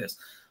doing this.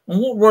 And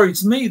what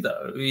worries me,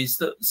 though, is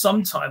that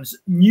sometimes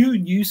new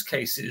use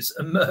cases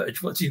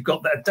emerge once you've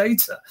got that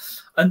data.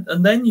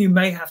 And then you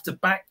may have to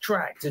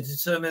backtrack to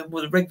determine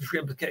what the regulatory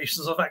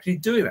implications of actually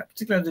doing that,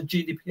 particularly under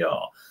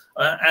GDPR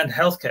and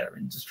healthcare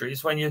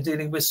industries when you're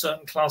dealing with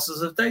certain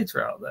classes of data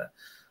out there.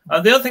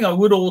 The other thing I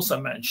would also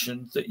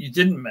mention that you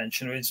didn't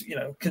mention is,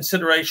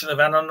 consideration of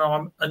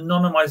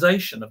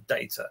anonymization of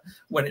data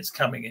when it's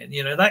coming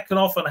in. That can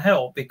often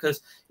help,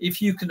 because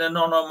if you can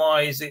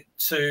anonymize it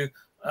to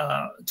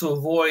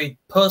avoid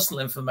personal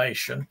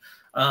information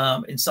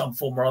in some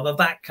form or other,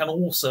 that can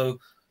also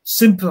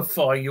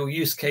simplify your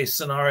use case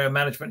scenario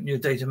management and your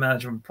data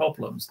management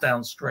problems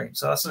downstream.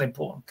 So that's an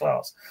important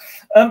class.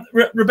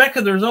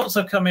 Rebecca, the results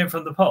have come in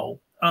from the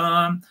poll.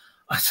 I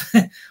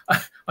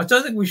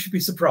don't think we should be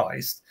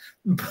surprised,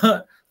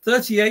 but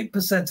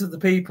 38% of the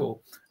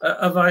people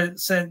have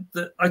said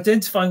that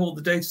identifying all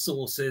the data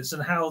sources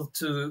and how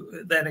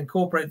to then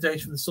incorporate data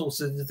from the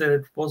sources into their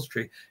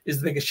repository is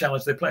the biggest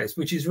challenge they face,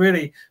 which is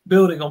really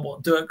building on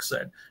what Dirk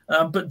said.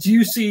 But do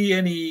you see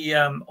any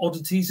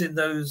oddities in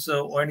those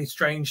or any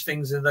strange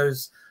things in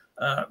those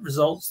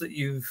results that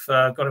you've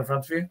got in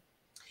front of you?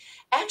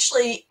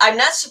 Actually, I'm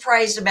not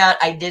surprised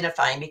about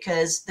identifying,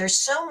 because there's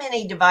so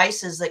many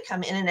devices that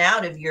come in and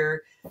out of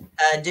your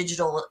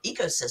digital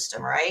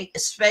ecosystem, right?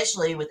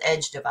 Especially with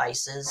edge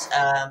devices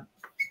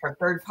from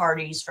third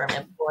parties, from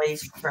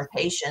employees, from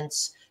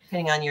patients,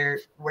 depending on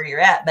where you're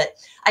at. But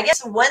I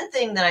guess one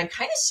thing that I'm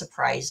kind of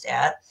surprised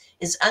at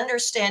is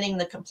understanding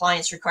the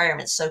compliance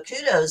requirements. So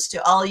kudos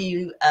to all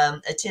you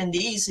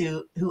attendees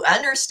who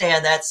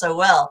understand that so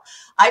well.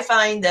 I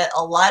find that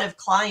a lot of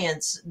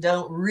clients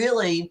don't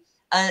really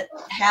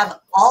have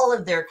all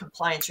of their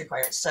compliance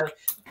requirements. So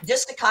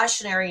just a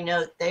cautionary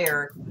note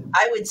there,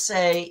 I would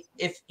say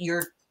if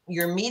you're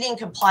meeting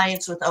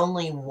compliance with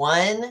only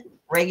one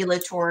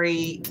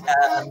regulatory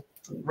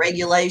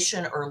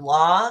regulation or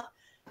law,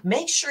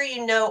 make sure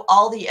you know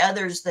all the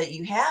others that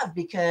you have,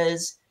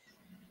 because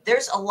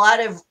there's a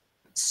lot of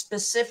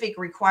specific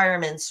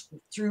requirements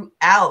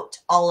throughout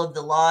all of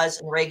the laws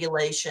and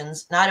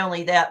regulations. Not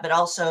only that, but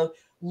also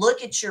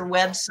look at your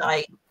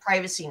website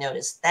privacy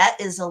notice. That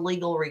is a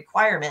legal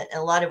requirement, and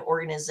a lot of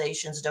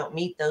organizations don't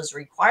meet those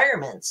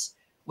requirements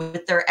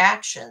with their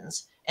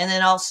actions. And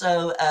then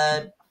also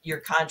your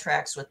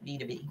contracts with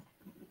B2B.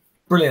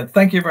 Brilliant.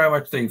 Thank you very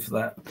much, Steve, for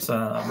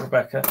that,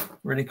 Rebecca.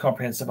 Really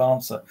comprehensive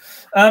answer.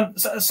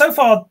 So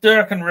far,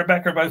 Dirk and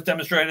Rebecca have both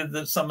demonstrated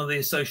that some of the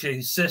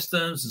associated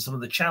systems and some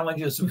of the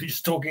challenges we were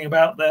just talking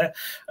about there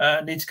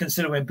need to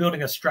consider when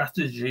building a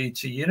strategy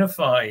to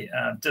unify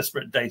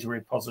disparate data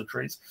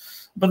repositories.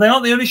 But they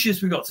aren't the only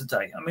issues we've got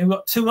today. I mean, we've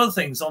got two other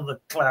things on the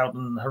cloud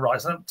and the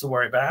horizon to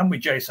worry about, haven't we,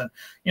 Jason?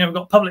 You know, we've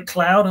got public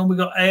cloud and we've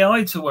got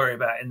AI to worry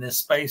about in this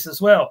space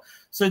as well.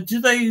 So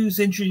do they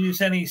introduce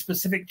any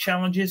specific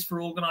challenges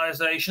for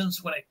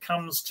organizations when it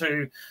comes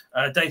to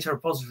data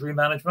repository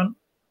management?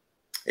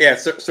 Yeah,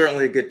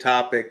 certainly a good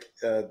topic.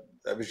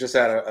 I was just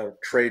at a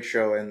trade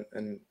show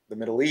in the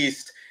Middle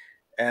East,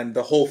 and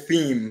the whole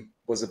theme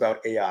was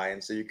about AI.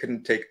 And so you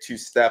couldn't take two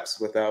steps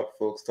without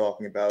folks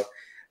talking about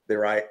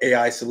their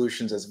AI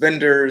solutions as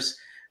vendors,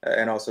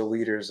 and also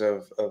leaders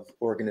of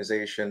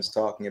organizations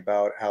talking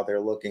about how they're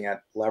looking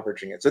at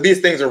leveraging it. So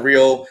these things are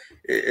real.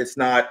 It's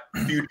not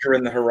future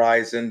in the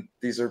horizon.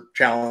 These are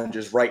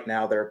challenges right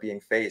now that are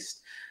being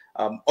faced.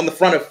 On the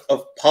front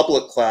of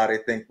public cloud, I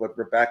think what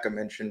Rebecca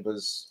mentioned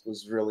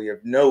was really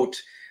of note,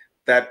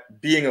 that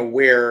being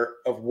aware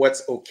of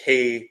what's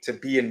okay to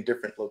be in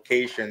different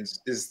locations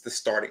is the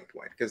starting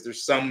point, because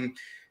there's some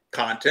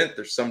content,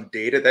 there's some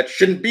data that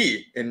shouldn't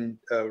be in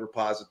a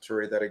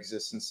repository that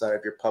exists inside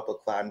of your public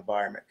cloud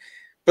environment.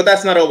 But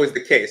that's not always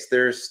the case.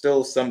 There's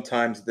still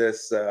sometimes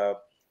this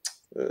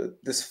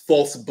this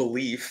false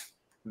belief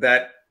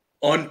that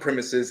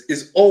on-premises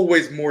is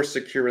always more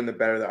secure and the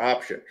better the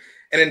option.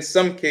 And in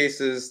some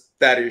cases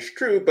that is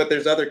true, but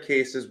there's other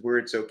cases where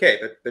it's okay.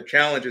 The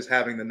challenge is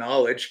having the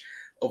knowledge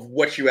of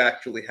what you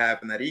actually have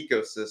in that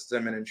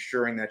ecosystem and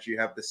ensuring that you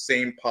have the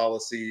same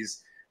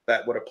policies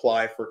that would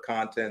apply for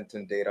content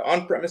and data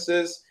on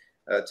premises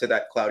to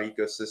that cloud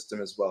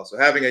ecosystem as well. So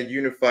having a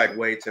unified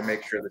way to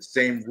make sure the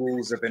same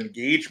rules of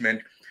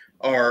engagement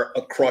are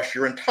across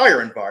your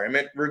entire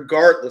environment,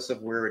 regardless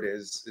of where it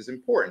is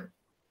important.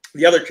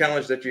 The other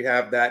challenge that you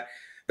have that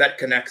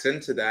connects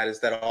into that is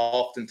that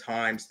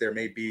oftentimes there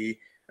may be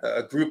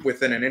a group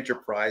within an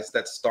enterprise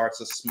that starts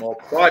a small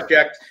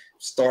project,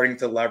 starting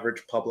to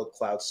leverage public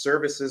cloud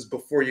services.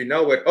 Before you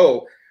know it,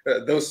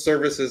 those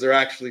services are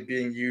actually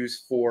being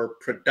used for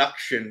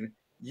production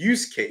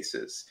use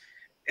cases.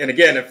 And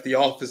again, if the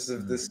office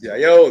of the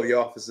CIO, the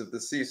office of the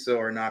CISO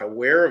are not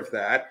aware of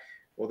that,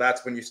 well,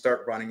 that's when you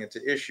start running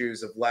into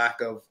issues of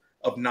lack of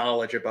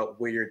knowledge about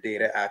where your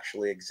data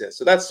actually exists.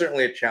 So that's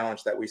certainly a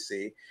challenge that we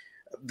see.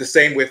 The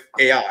same with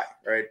AI,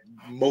 right?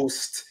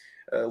 Most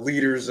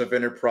leaders of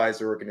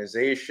enterprise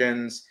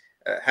organizations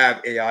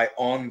have AI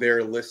on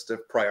their list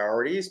of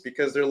priorities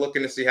because they're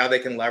looking to see how they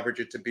can leverage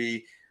it to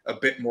be a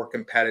bit more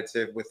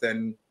competitive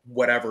within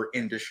whatever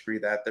industry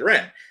that they're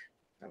in.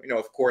 You know,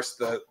 of course,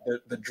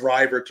 the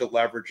driver to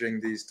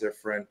leveraging these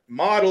different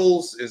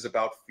models is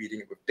about feeding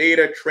it with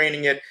data,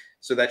 training it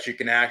so that you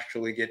can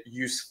actually get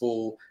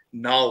useful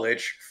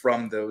knowledge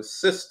from those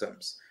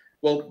systems.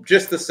 Well,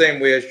 just the same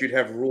way as you'd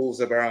have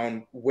rules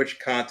around which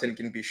content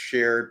can be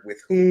shared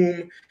with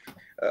whom,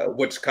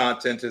 which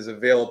content is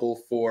available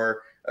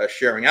for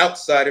sharing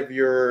outside of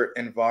your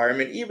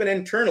environment, even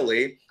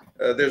internally,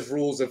 there's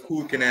rules of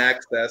who can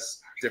access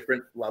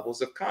different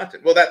levels of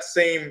content. Well, that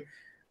same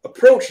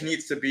approach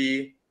needs to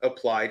be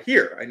applied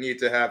here. I need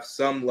to have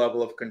some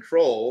level of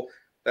control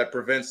that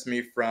prevents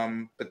me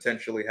from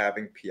potentially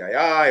having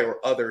PII or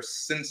other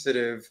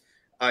sensitive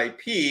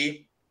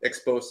IP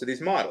exposed to these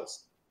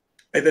models.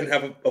 I then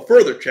have a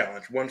further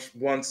challenge.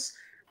 Once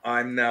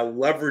I'm now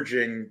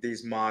leveraging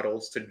these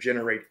models to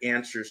generate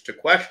answers to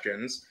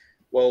questions,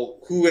 well,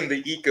 who in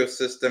the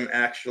ecosystem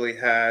actually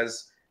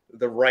has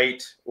the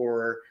right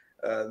or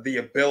the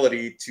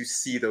ability to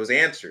see those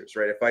answers,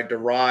 right? If I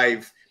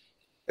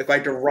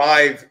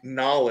derive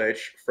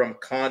knowledge from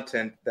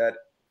content that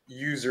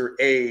user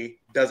A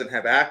doesn't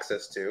have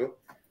access to,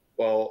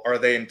 well, are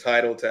they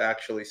entitled to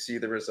actually see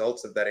the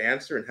results of that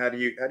answer? And how do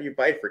you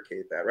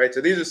bifurcate that, right?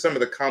 So these are some of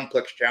the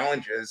complex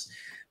challenges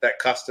that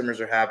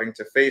customers are having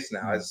to face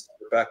now. As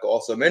Rebecca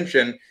also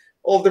mentioned,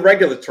 all of the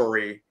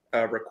regulatory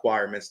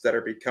requirements that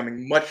are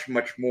becoming much,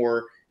 much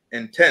more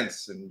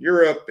intense in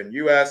Europe and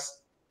US,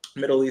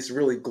 Middle East,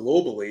 really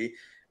globally.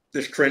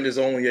 this trend is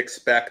only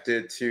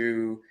expected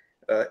to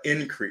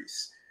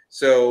increase.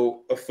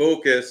 So a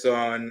focus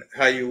on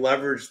how you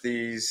leverage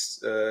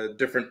these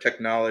different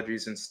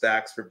technologies and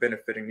stacks for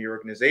benefiting the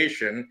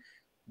organization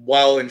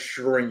while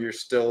ensuring you're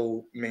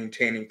still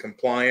maintaining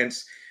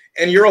compliance.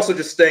 And you're also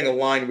just staying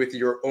aligned with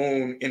your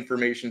own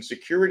information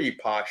security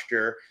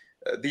posture.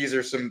 These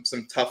are some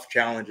tough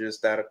challenges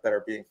that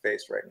are being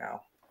faced right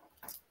now.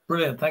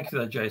 Brilliant. Thank you for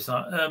that,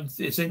 Jason.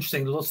 It's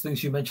interesting. Lots of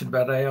things you mentioned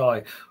about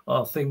AI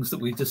are things that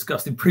we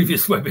discussed in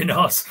previous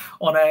webinars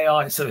on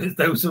AI. So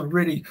those are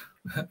really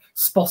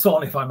spot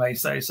on, if I may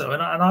say so.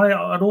 And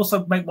I'd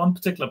also make one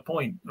particular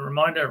point,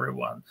 remind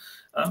everyone.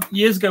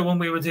 Years ago, when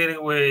we were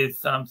dealing with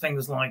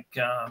things like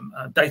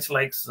data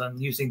lakes and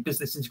using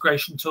business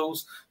integration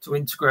tools to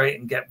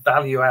integrate and get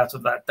value out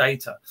of that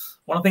data,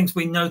 one of the things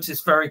we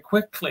noticed very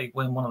quickly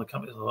when one of the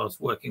companies I was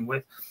working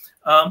with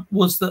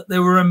was that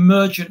there were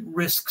emergent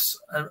risks,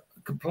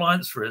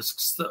 compliance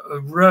risks that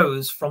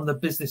arose from the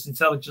business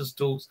intelligence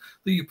tools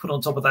that you put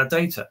on top of that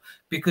data,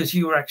 because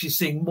you were actually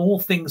seeing more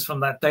things from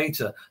that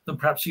data than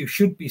perhaps you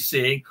should be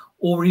seeing,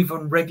 or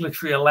even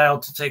regulatory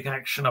allowed to take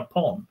action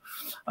upon.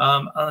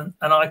 And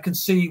I can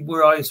see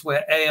ways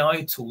where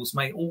AI tools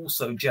may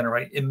also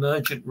generate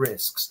emergent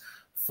risks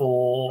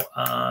for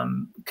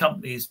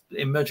companies,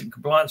 emergent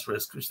compliance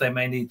risks, which they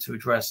may need to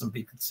address and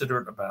be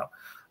considerate about,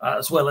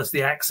 as well as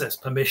the access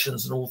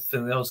permissions and all the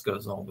thing else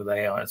goes on with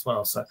AI as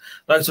well. So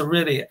those are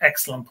really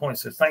excellent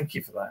points. So thank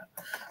you for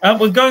that.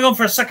 We're going on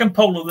for a second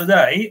poll of the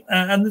day.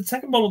 And the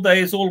second poll of the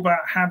day is all about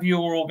have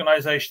your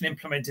organization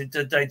implemented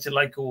a data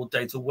lake or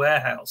data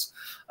warehouse?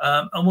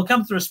 And we'll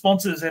come to the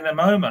responses in a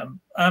moment.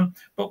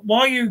 But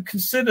while you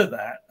consider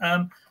that,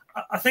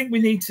 I think we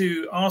need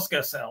to ask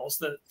ourselves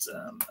that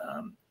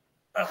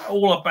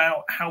all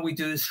about how we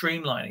do the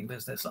streamlining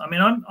business. I mean,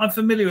 I'm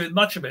familiar with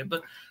much of it,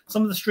 but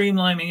some of the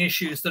streamlining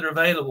issues that are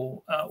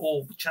available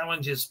or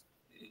challenges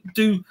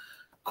do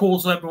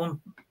cause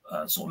everyone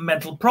sort of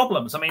mental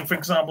problems. I mean, for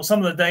example, some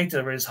of the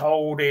data is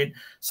holding,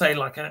 say,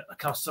 like a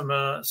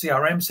customer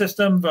CRM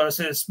system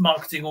versus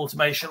marketing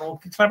automation or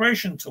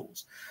collaboration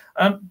tools.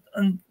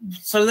 And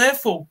so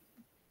therefore,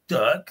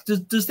 Dirk,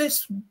 does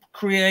this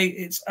create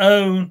its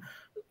own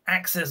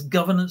access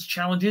governance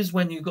challenges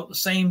when you've got the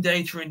same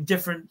data in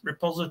different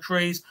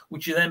repositories,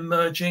 which you're then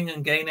merging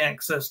and gaining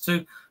access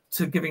to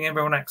giving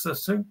everyone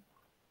access to?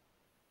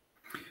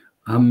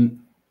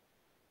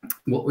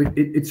 Well,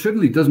 it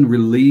certainly doesn't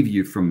relieve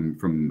you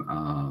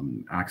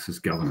from access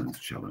governance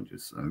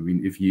challenges. I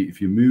mean, if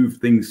you move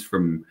things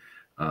from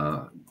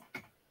a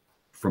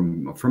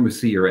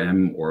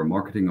CRM or a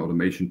marketing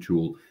automation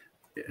tool,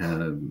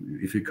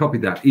 if you copy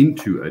that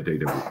into a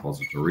data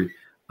repository,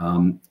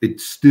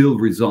 it still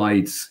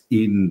resides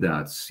in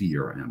that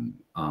CRM.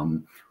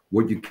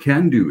 What you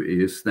can do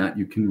is that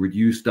you can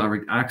reduce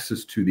direct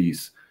access to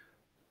these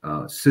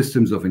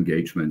systems of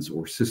engagements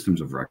or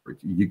systems of record.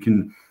 You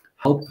can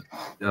help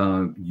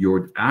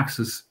your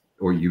access,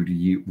 or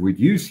you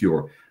reduce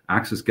your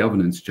access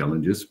governance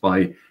challenges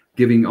by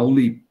giving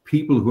only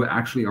people who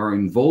actually are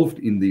involved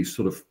in these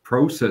sort of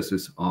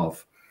processes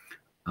of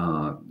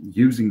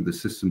using the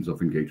systems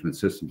of engagement,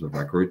 systems of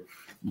record,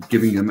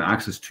 giving them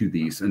access to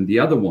these. And the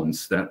other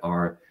ones that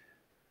are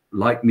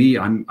like me,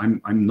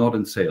 I'm not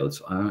in sales.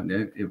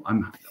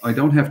 I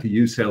don't have to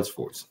use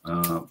Salesforce.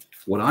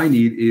 What I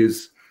need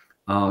is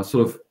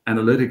sort of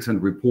analytics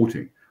and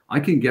reporting. I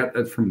can get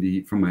that from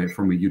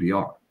a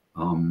UDR.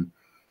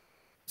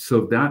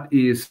 So that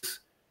is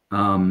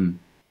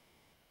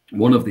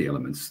one of the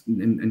elements.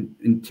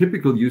 And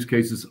typical use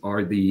cases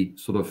are the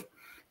sort of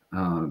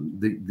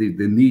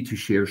the need to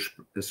share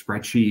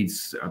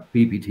spreadsheets,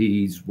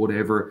 PPTs,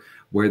 whatever,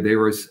 where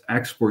there is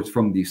exports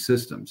from these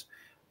systems.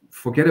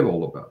 Forget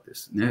all about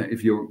this.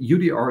 If your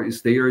UDR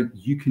is there,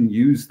 you can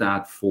use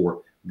that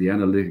for the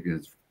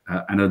analytics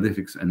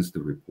and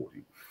the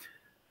reporting.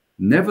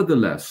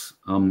 Nevertheless,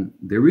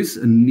 there is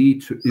a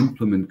need to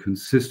implement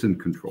consistent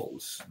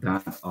controls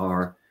that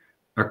are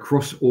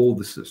across all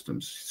the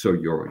systems. So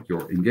your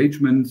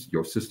engagement,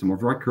 your system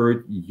of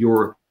record,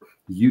 your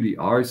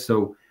UDR.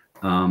 So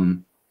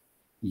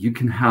you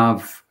can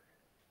have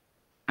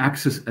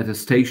access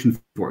attestation,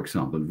 for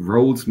example,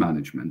 roles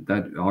management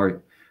that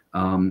are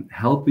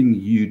helping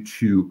you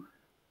to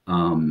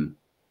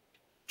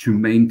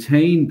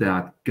maintain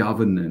that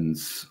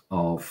governance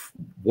of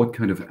what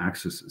kind of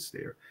access is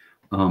there.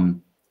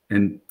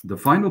 And the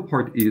final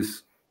part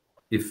is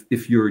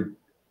if you're,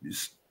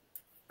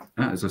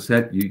 as I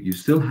said, you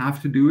still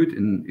have to do it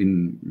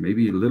in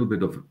maybe a little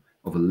bit of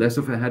a less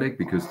of a headache,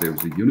 because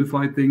there's a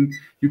unified thing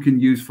you can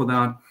use for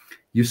that.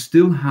 You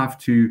still have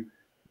to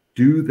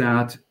do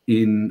that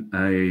in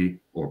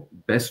or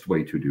best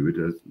way to do it,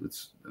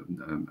 it's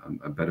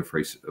a better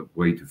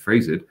way to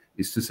phrase it,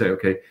 is to say,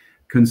 okay,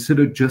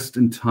 consider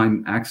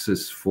just-in-time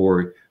access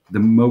for the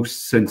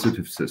most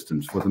sensitive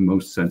systems, for the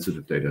most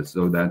sensitive data,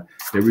 so that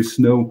there is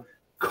no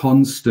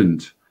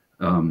constant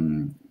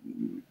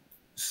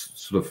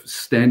sort of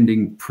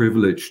standing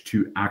privilege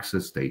to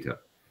access data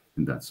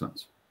in that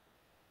sense.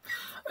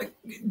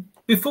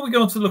 Before we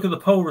go on to look at the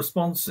poll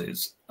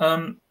responses,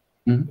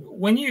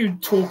 when you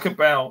talk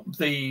about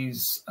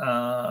these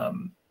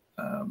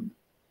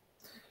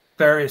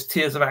various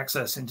tiers of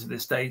access into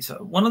this data,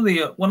 one of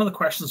the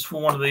questions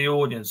from one of the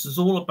audience is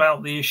all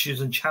about the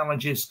issues and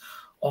challenges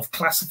of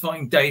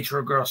classifying data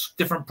across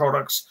different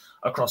products,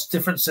 across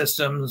different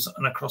systems,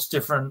 and across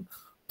different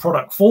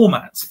product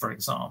formats, for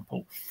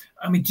example.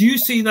 I mean, do you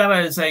see that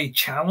as a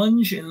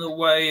challenge in the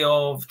way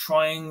of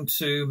trying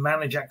to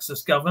manage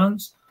access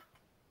governance?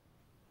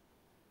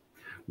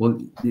 Well,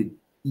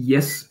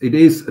 yes, it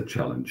is a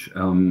challenge.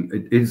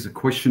 It is a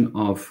question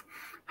of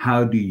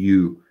how do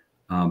you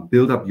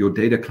build up your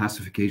data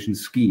classification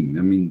scheme.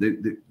 I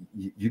mean,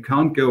 you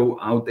can't go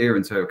out there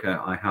and say, okay,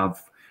 I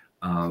have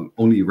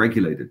only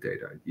regulated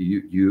data.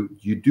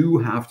 You do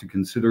have to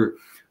consider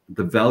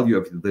the value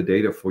of the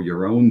data for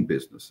your own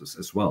businesses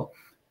as well,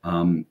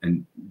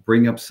 and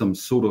bring up some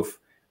sort of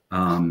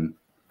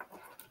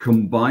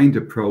combined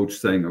approach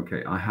saying,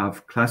 okay, I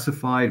have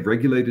classified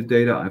regulated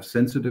data, I have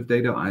sensitive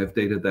data, I have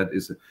data that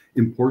is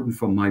important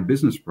for my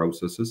business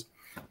processes.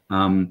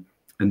 And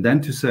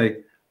then to say,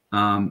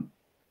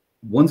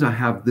 once I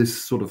have this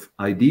sort of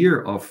idea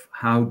of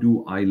how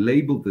do I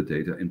label the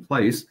data in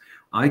place,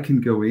 I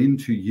can go in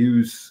to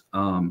use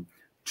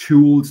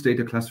tools,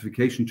 data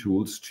classification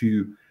tools,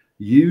 to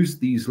use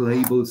these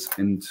labels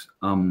and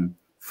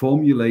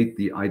formulate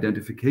the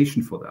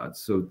identification for that,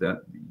 so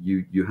that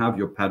you have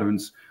your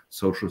patterns.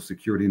 Social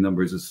security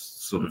numbers is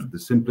sort of the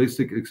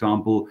simplistic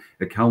example.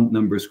 Account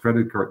numbers,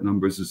 credit card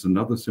numbers is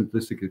another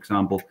simplistic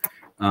example.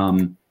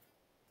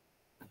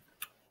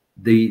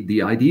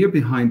 The idea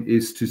behind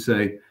is to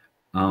say,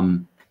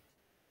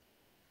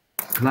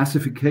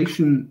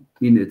 classification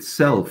in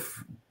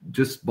itself,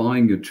 just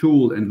buying a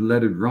tool and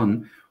let it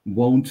run,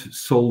 won't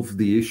solve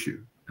the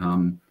issue.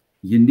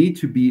 You need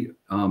to be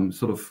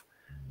sort of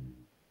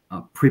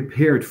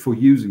prepared for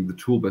using the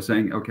tool by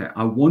saying, okay,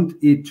 I want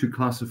it to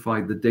classify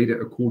the data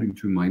according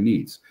to my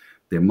needs.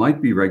 There might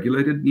be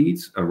regulated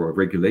needs or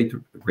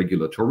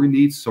regulatory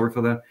needs, sorry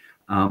for that,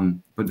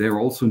 but there are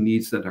also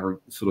needs that are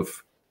sort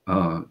of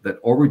that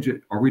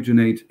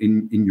originate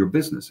in your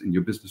business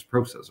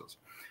processes.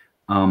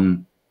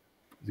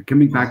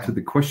 Coming back to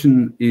the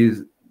question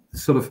is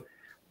sort of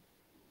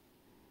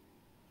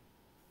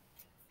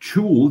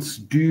tools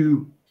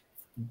do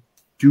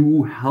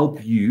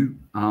help you,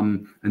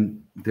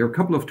 and there are a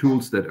couple of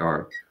tools that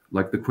are,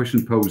 like the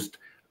question posed,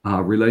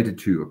 related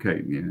to,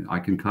 okay, I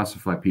can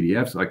classify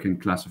PDFs, I can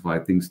classify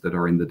things that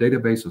are in the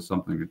database or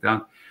something like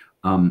that.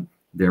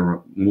 There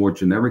are more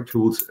generic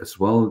tools as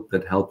well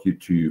that help you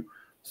to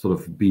sort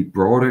of be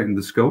broader in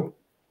the scope.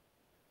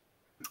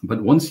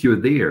 But once you're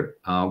there,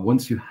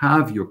 once you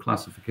have your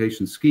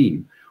classification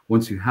scheme,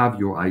 once you have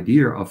your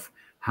idea of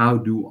how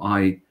do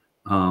I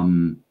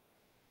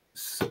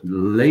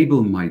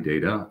label my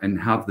data and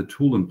have the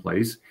tool in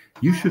place,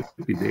 you should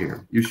be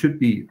there. You should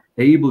be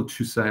able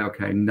to say,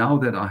 okay, now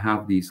that I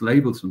have these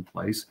labels in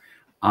place,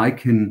 I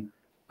can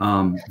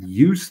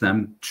use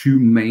them to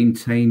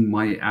maintain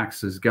my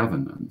access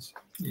governance.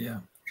 Yeah.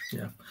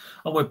 Yeah,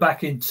 and we're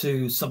back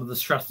into some of the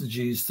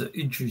strategies that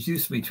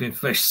introduced me to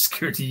information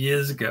security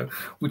years ago,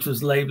 which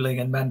was labeling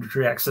and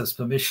mandatory access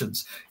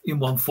permissions in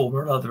one form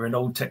or another in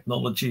old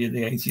technology in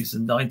the 80s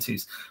and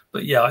 90s.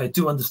 But yeah, I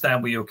do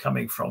understand where you're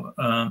coming from.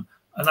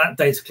 And that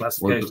data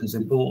classification is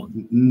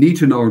important. Need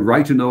to know and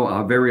right to know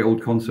are very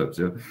old concepts.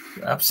 Yeah,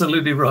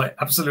 absolutely right.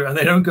 Absolutely, and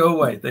they don't go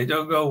away. They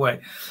don't go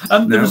away.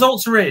 The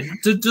results are in.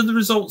 Do the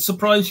results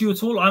surprise you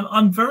at all?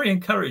 I'm very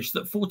encouraged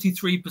that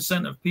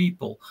 43% of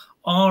people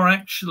are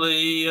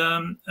actually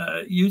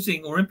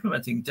using or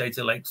implementing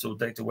data lakes or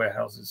data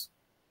warehouses.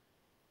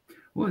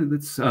 Well,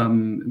 that's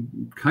kind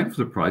of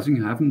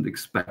surprising. I haven't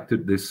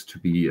expected this to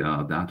be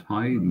that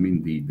high. I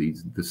mean,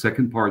 the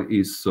second part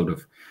is sort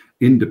of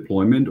in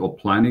deployment or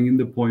planning in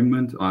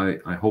deployment.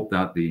 I hope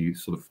that the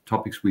sort of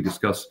topics we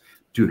discuss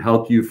to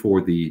help you for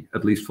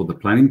at least for the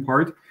planning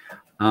part.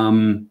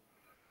 Kind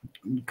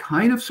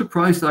of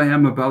surprised I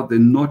am about the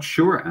not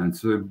sure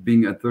answer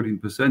being at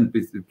 13%,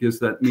 because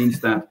that means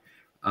that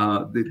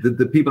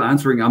the people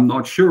answering I'm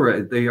not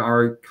sure, they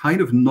are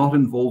kind of not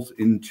involved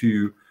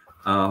into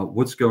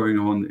what's going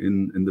on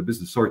in the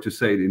business. Sorry to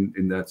say it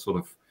in that sort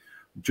of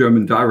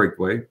German direct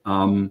way.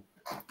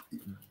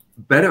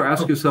 Better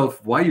ask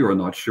yourself why you are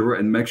not sure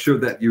and make sure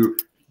that you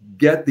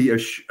get the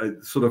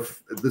sort of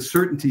the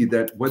certainty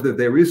that whether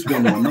there is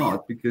one or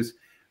not, because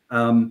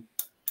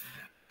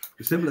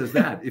simple as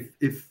that.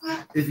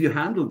 If you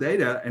handle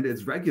data and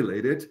it's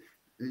regulated,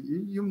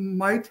 you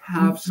might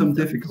have some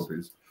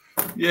difficulties.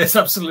 Yes,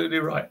 absolutely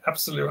right.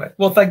 Absolutely right.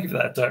 Well, thank you for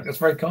that, Dirk. That's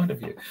very kind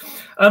of you.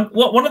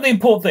 One of the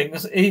important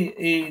things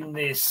in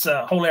this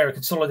whole area of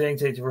consolidating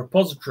data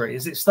repository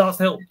is it starts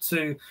to help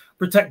to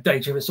protect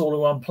data if it's all in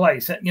one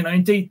place. You know,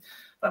 indeed,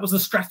 that was a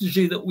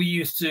strategy that we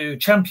used to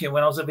champion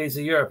when I was at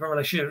Visa Europe in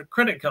relation to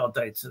credit card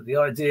data. The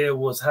idea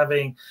was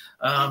having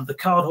the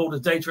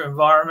cardholder data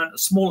environment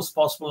as small as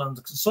possible and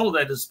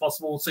consolidated as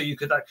possible, so you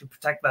could actually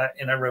protect that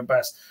in a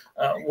robust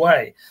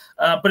way.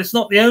 But it's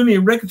not the only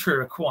regulatory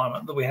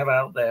requirement that we have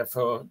out there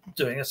for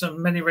doing this, and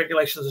many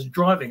regulations are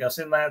driving us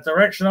in that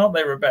direction, aren't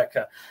they,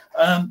 Rebecca?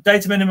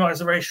 Data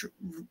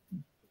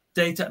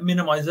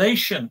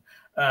minimization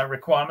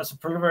requirements are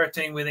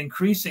proliferating with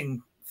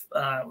increasing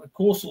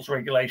core source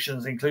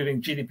regulations,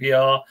 including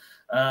GDPR,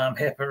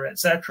 HIPAA,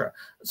 etc.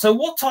 So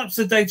what types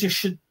of data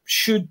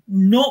should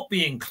not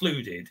be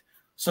included?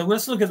 So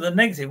let's look at the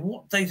negative.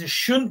 What data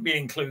shouldn't be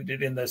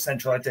included in those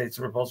centralized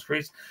data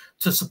repositories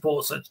to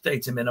support such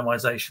data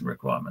minimization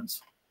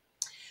requirements?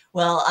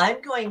 Well,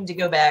 I'm going to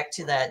go back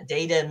to that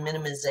data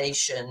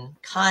minimization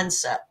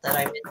concept that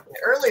I mentioned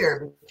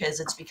earlier,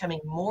 because it's becoming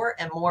more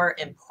and more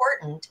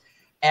important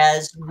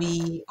as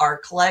we are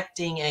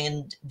collecting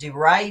and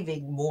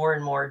deriving more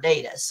and more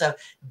data. So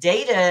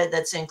data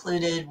that's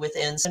included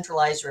within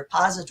centralized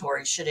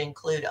repositories should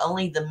include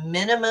only the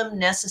minimum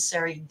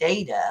necessary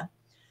data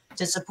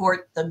to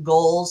support the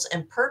goals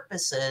and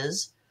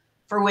purposes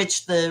for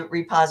which the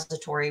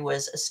repository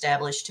was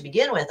established to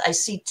begin with. I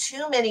see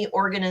too many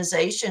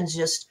organizations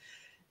just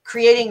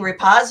creating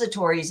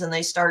repositories and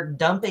they start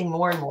dumping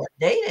more and more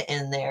data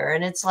in there.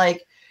 And it's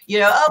like, you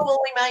know, oh, well,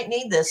 we might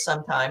need this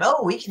sometime.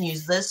 Oh, we can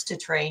use this to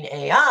train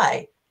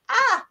AI.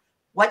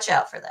 Watch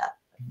out for that.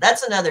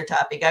 That's another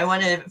topic. I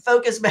want to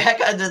focus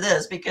back onto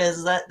this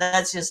because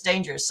that's just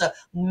dangerous. So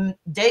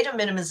data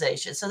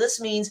minimization. So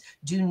this means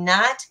do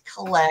not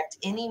collect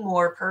any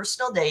more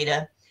personal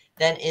data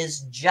than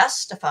is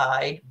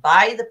justified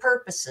by the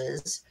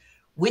purposes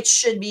which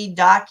should be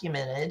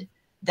documented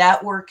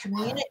that were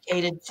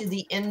communicated to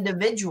the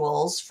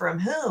individuals from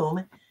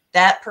whom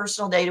that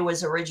personal data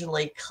was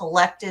originally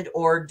collected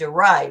or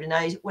derived.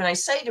 And when I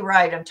say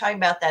derived, I'm talking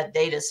about that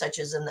data such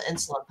as in the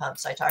insulin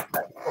pumps I talked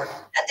about before.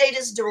 That data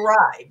is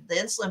derived. The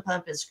insulin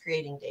pump is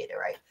creating data,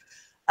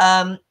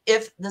 right?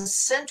 If the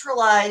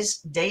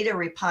centralized data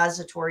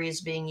repository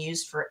is being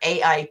used for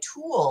AI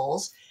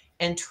tools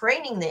and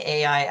training the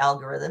AI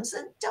algorithms,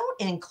 then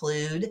don't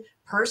include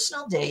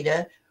personal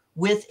data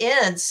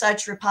within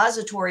such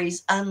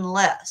repositories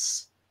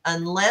unless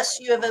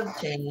you have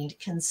obtained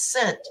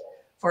consent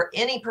for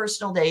any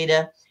personal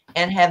data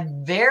and have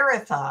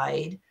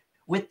verified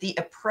with the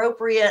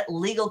appropriate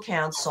legal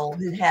counsel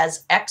who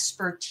has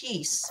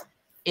expertise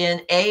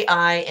in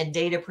AI and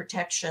data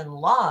protection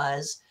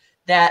laws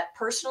that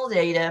personal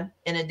data,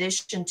 in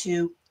addition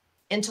to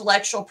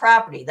intellectual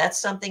property,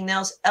 that's something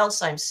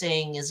else I'm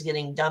seeing is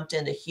getting dumped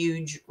into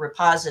huge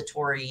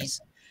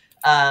repositories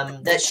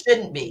that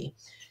shouldn't be.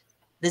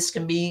 This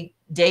can be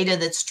data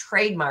that's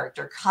trademarked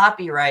or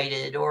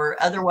copyrighted or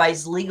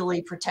otherwise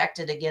legally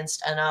protected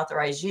against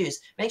unauthorized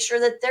use. Make sure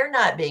that they're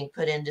not being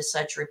put into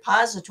such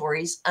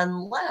repositories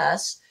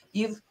unless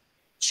you've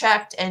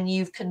checked and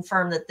you've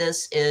confirmed that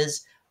this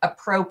is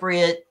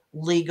appropriate,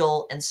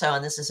 legal, and so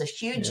on. This is a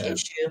huge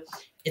issue.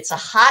 It's a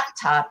hot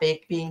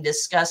topic being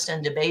discussed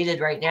and debated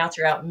right now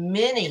throughout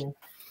many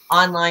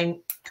online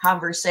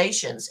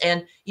conversations.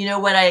 And you know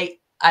what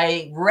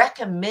I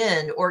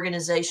recommend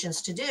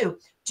organizations to do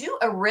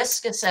a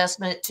risk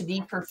assessment to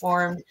be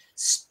performed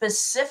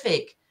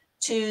specific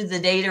to the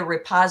data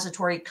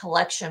repository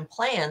collection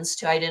plans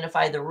to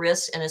identify the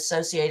risks and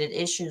associated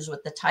issues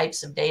with the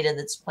types of data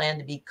that's planned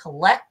to be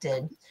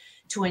collected,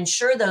 to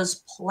ensure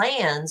those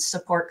plans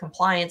support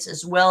compliance,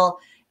 as well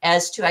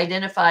as to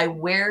identify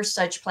where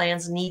such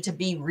plans need to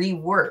be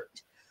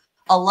reworked.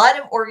 A lot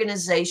of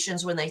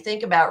organizations, when they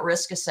think about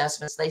risk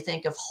assessments, they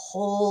think of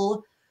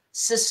whole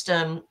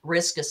system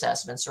risk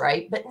assessments,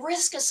 right? But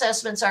risk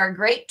assessments are a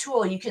great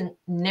tool. You can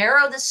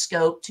narrow the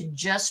scope to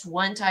just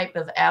one type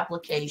of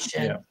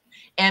application. Yeah.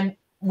 And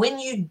when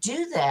you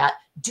do that,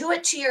 do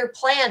it to your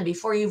plan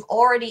before you've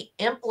already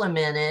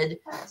implemented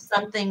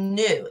something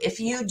new. If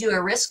you do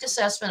a risk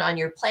assessment on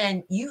your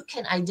plan, you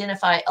can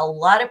identify a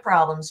lot of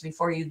problems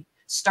before you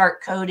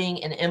start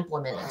coding and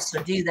implementing.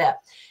 So do that.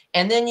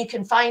 And then you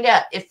can find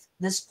out if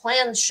this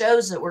plan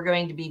shows that we're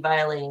going to be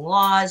violating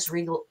laws,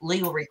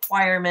 legal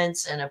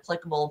requirements, and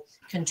applicable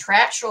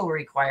contractual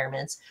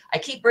requirements. I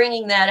keep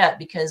bringing that up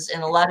because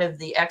in a lot of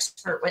the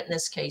expert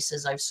witness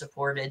cases I've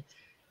supported,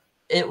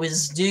 it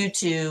was due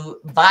to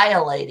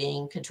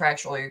violating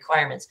contractual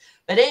requirements.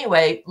 But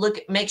anyway,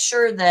 make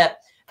sure that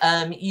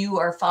you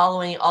are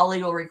following all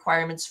legal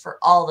requirements for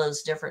all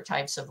those different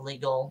types of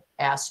legal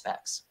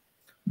aspects.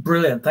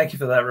 Brilliant. Thank you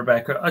for that,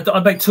 Rebecca. I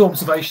make two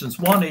observations.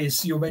 One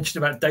is you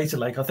mentioned about data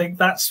lake. I think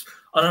that's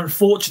an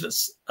unfortunate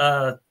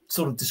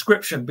sort of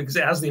description because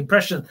it has the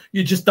impression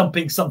you're just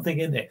dumping something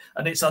in it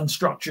and it's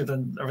unstructured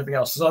and everything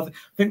else. So I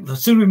think the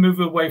sooner we move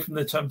away from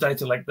the term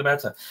data lake, the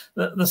better.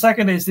 The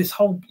second is this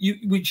whole,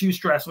 which you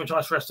stressed, which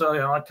I stressed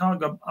earlier,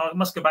 and I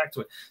must go back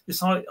to it,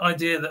 this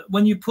idea that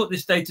when you put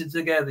this data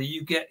together,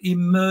 you get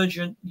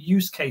emergent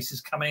use cases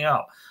coming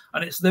up.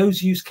 And it's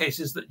those use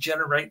cases that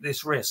generate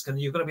this risk. And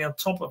you've got to be on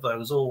top of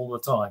those all the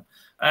time.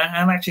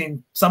 And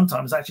actually,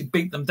 sometimes actually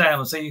beat them down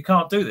and say, you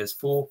can't do this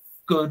for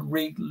good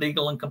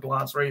legal and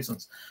compliance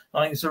reasons.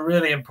 I think it's a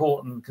really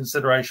important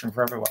consideration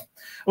for everyone.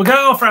 We're going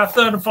on for our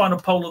third and final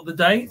poll of the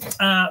day.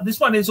 This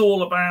one is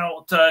all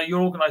about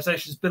your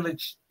organization's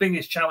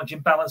biggest challenge in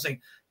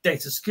balancing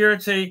data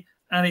security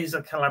and ease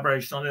of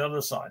collaboration on the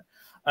other side.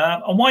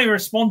 And while you're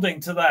responding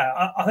to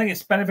that, I think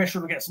it's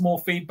beneficial to get some more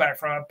feedback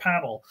from our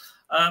panel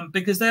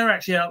because they're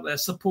actually out there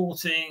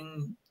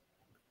supporting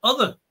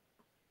other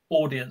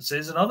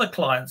audiences and other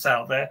clients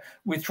out there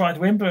with trying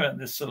to implement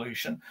this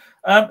solution.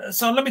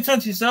 So let me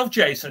turn to yourself,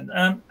 Jason.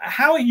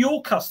 How are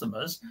your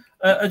customers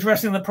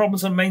addressing the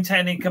problems of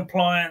maintaining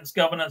compliance,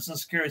 governance, and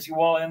security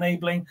while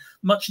enabling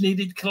much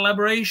needed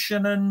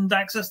collaboration and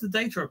access to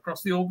data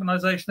across the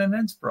organization and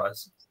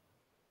enterprise?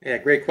 Yeah,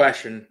 great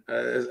question.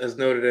 As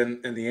noted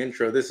in the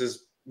intro, this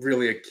is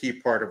really a key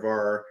part of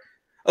our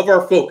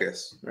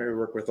focus. Right? We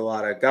work with a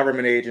lot of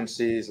government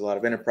agencies, a lot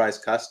of enterprise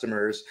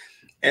customers,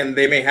 and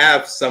they may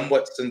have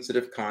somewhat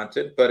sensitive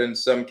content, but in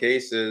some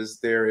cases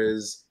there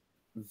is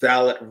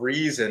valid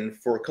reason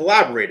for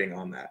collaborating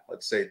on that.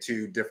 Let's say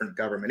two different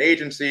government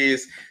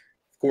agencies.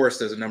 Of course,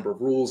 there's a number of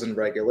rules and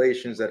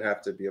regulations that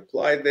have to be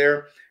applied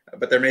there,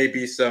 but there may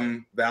be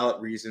some valid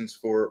reasons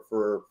for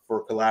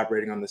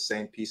collaborating on the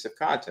same piece of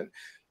content.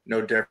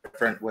 No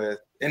different with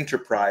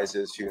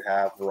enterprises who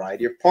have a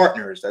variety of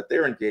partners that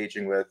they're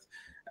engaging with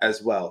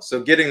as well.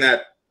 So getting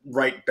that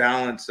right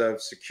balance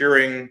of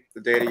securing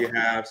the data you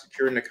have,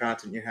 securing the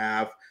content you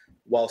have,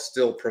 while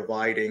still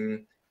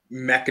providing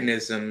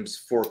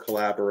mechanisms for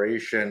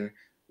collaboration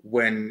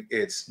when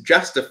it's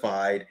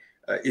justified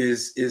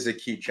is a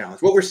key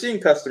challenge. What we're seeing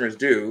customers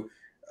do,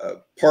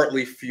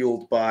 partly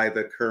fueled by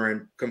the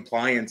current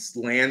compliance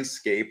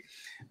landscape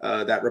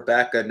that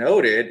Rebecca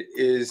noted,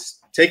 is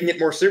taking it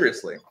more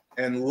seriously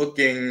and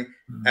looking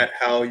at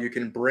how you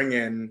can bring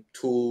in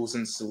tools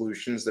and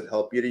solutions that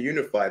help you to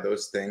unify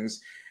those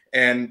things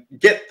and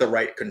get the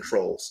right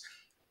controls.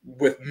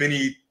 With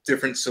many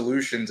different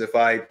solutions, if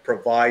I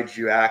provide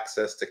you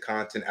access to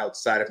content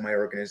outside of my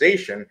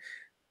organization,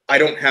 I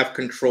don't have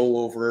control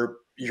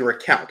over your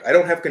account. I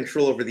don't have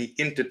control over the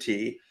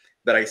entity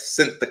that I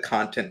sent the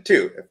content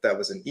to. If that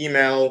was an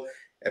email,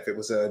 if it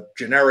was a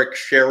generic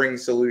sharing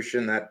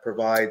solution that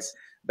provides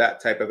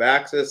that type of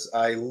access,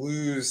 I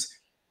lose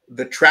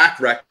the track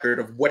record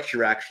of what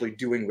you're actually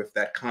doing with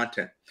that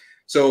content.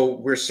 So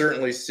we're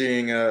certainly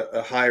seeing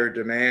a higher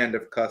demand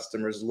of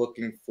customers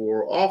looking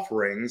for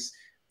offerings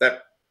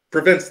that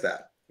prevents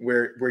that,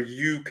 where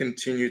you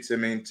continue to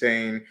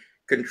maintain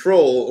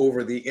control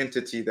over the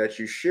entity that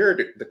you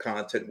shared the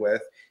content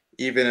with,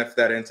 even if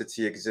that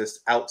entity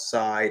exists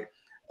outside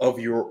of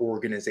your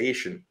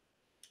organization.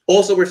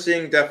 Also, we're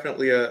seeing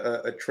definitely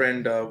a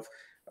trend of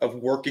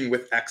working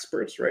with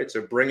experts, right?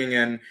 So bringing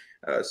in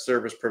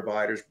service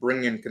providers,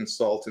 bringing in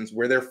consultants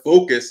where their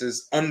focus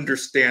is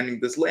understanding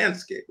this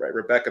landscape, right?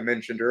 Rebecca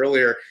mentioned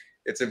earlier,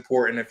 it's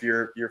important if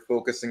you're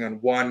focusing on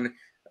one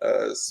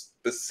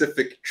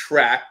specific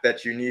track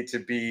that you need to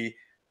be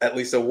at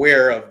least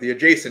aware of the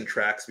adjacent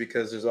tracks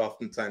because there's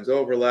oftentimes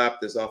overlap,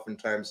 there's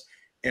oftentimes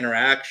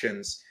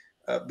interactions.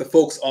 The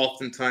folks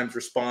oftentimes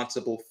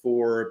responsible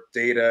for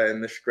data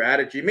and the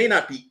strategy may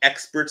not be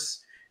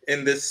experts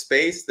in this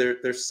space.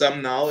 There's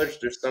some knowledge,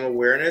 there's some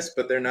awareness,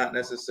 but they're not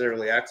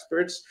necessarily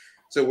experts.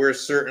 So we're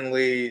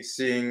certainly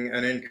seeing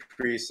an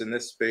increase in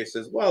this space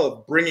as well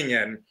of bringing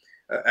in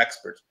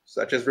experts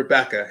such as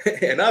Rebecca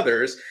and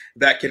others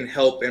that can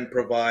help and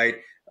provide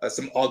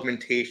some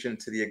augmentation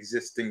to the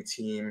existing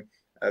team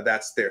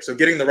that's there. So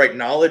getting the right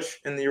knowledge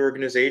in the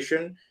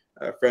organization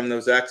from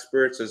those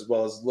experts, as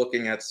well as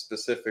looking at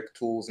specific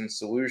tools and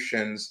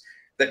solutions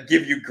that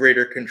give you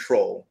greater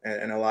control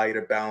and allow you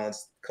to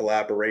balance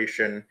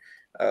collaboration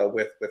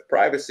with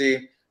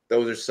privacy.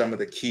 Those are some of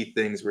the key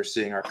things we're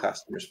seeing our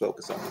customers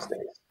focus on these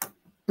days.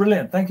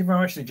 Brilliant. Thank you very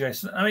much,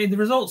 Jason. I mean, the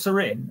results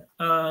are in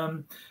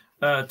to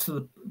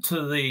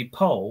the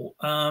poll,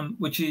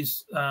 which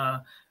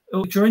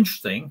are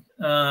interesting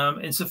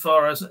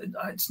insofar as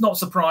it's not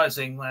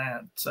surprising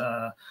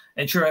that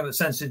ensuring that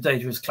sensitive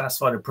data is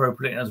classified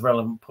appropriately and as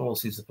relevant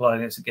policies applied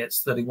against it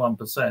gets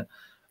 31%.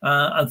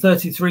 And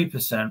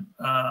 33%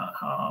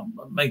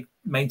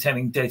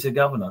 maintaining data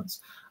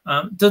governance.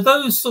 Do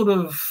those sort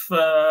of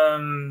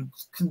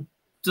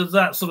does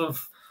that sort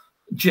of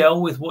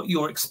gel with what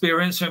you're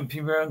experiencing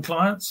from your own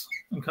clients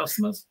and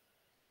customers?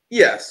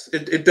 Yes,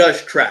 it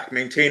does track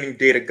maintaining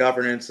data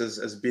governance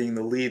as being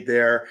the lead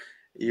there,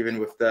 even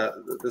with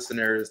the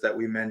scenarios that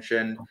we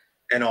mentioned,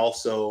 and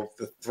also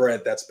the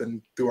thread that's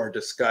been through our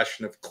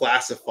discussion of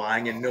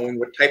classifying and knowing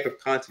what type of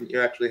content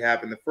you actually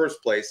have in the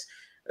first place.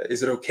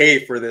 Is it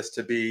okay for this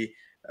to be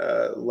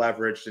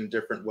leveraged in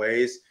different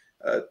ways.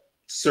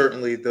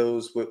 Certainly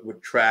those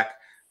would track.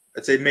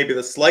 I'd say maybe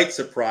the slight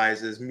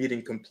surprise is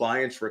meeting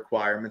compliance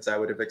requirements. I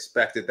would have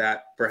expected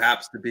that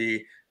perhaps to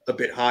be a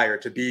bit higher,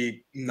 to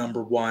be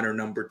number 1 or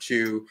number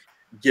 2,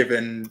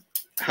 given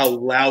how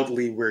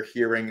loudly we're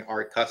hearing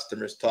our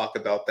customers talk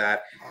about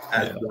that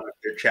as one of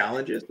their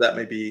challenges. That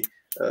may be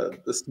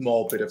a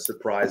small bit of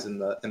surprise in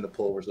the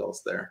poll results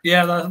there.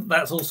 Yeah,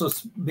 that's also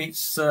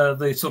meets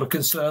the sort of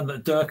concern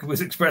that Dirk was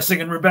expressing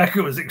and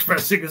Rebecca was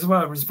expressing as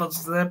well in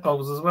response to their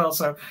polls as well.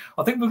 So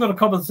I think we've got a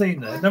common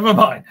theme there. Never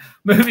mind.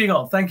 Moving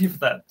on. Thank you for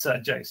that,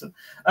 Jason.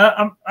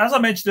 As I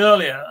mentioned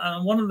earlier,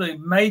 one of the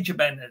major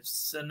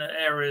benefits in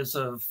areas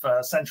of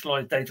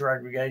centralized data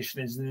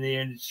aggregation is in the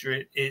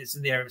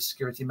area of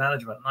security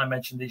management. And I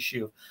mentioned the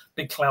issue of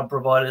big cloud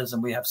providers,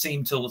 and we have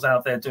SIEM tools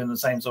out there doing the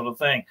same sort of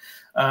thing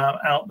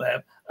out there.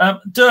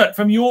 Dirk,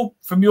 from your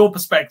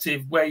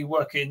perspective, where you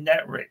work in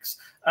Netwrix,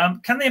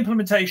 can the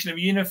implementation of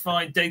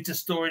unified data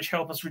storage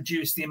help us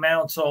reduce the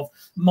amount of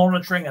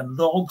monitoring and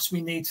logs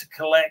we need to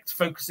collect,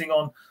 focusing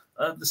on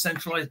the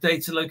centralized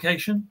data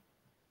location?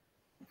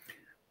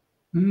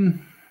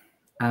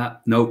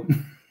 No,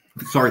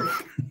 sorry.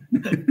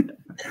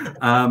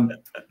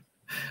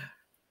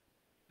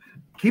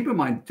 Keep in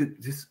mind,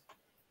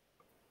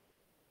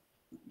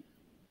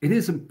 it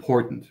is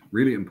important,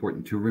 really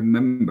important, to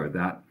remember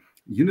that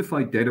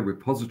unified data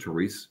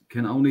repositories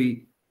can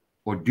only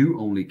or do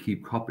only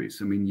keep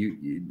copies. I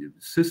mean,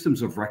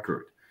 systems of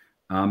record,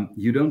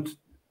 you don't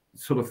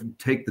sort of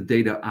take the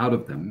data out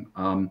of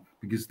them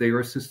because they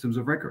are systems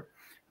of record.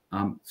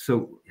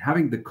 So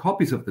having the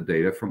copies of the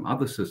data from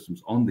other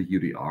systems on the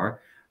UDR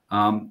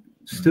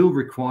still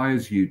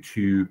requires you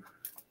to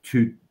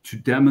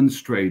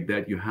demonstrate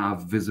that you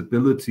have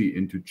visibility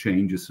into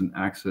changes and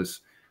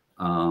access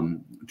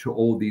to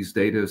all these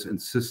data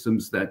and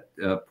systems that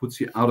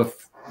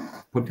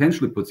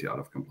potentially puts you out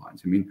of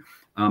compliance. I mean,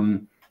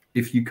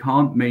 if you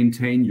can't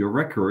maintain your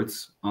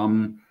records,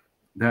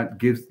 that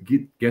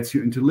gets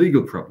you into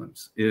legal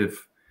problems.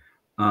 If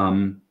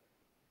a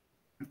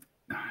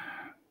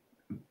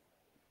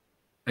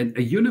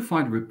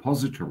unified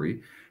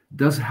repository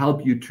does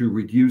help you to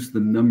reduce the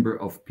number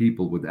of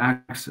people with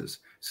access,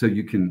 so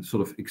you can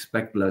sort of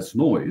expect less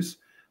noise,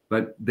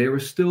 but there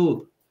is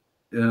still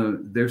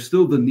there's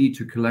still the need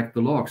to collect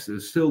the logs.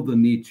 There's still the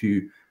need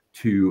to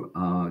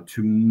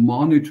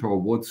monitor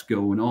what's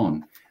going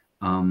on,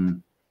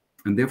 and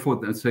therefore,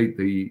 let's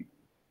say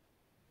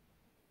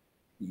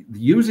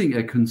using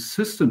a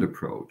consistent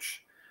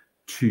approach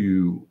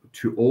to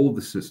all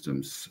the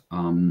systems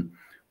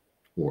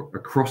or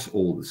across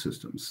all the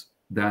systems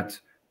that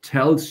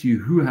tells you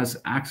who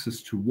has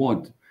access to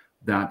what,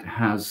 that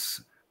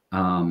has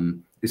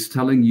is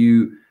telling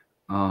you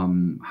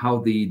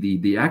how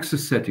the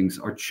access settings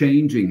are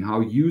changing, how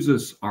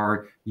users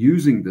are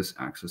using this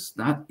access.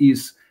 That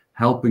is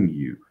helping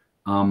you,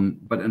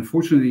 but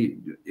unfortunately,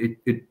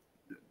 the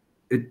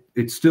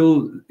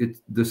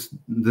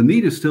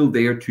need is still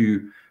there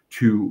to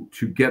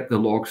get the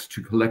logs,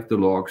 to collect the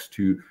logs,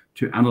 to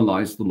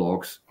analyze the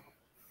logs,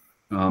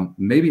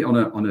 maybe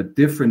on a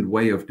different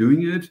way of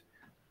doing it,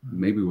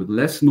 maybe with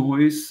less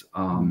noise,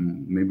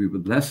 maybe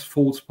with less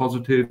false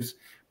positives,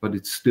 but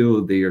it's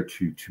still there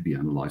to be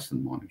analyzed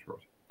and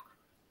monitored.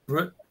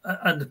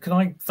 And can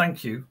I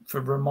thank you for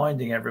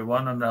reminding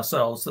everyone and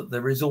ourselves that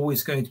there is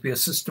always going to be a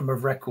system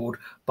of record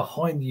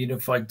behind the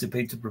unified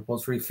data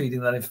repository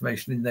feeding that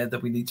information in there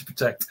that we need to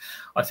protect.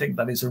 I think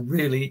that is a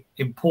really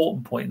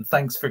important point, and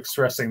thanks for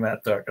stressing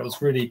that, Dirk. That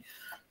was really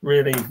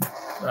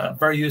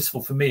very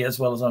useful for me, as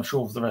well as I'm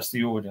sure for the rest of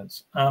the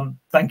audience.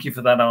 Thank you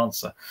for that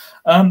answer.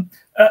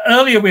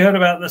 Earlier we heard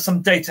about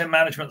some data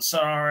management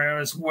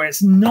scenarios where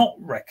it's not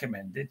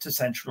recommended to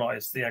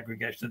centralize the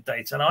aggregation of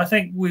data, and I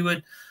think we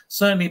would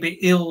certainly be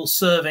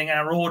ill-serving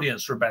our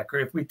audience, Rebecca,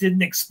 if we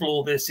didn't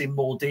explore this in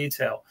more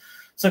detail.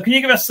 So can you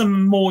give us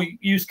some more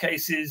use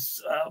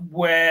cases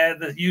where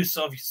the use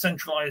of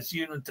centralized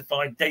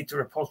unified data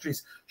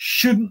repositories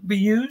shouldn't be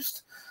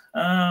used?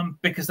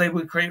 Because they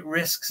would create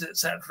risks,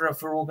 etc.,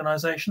 for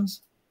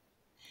organizations?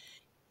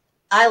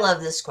 I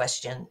love this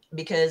question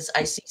because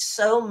I see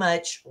so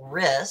much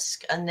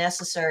risk,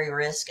 unnecessary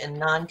risk, and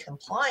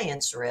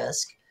non-compliance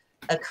risk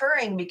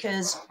occurring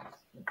because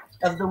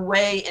of the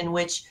way in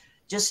which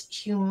just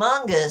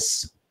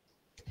humongous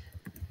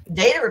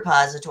data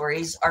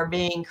repositories are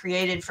being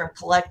created from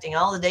collecting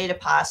all the data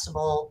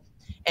possible,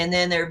 and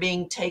then they're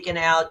being taken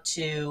out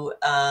to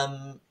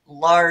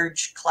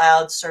large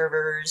cloud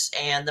servers,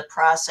 and the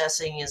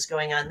processing is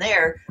going on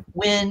there,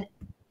 when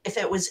if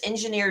it was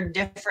engineered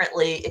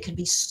differently, it could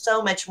be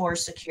so much more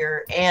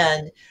secure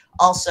and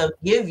also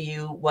give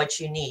you what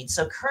you need.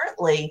 So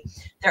currently,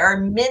 there are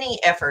many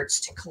efforts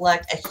to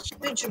collect a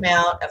huge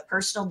amount of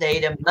personal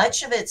data,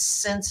 much of it's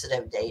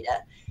sensitive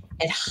data,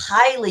 and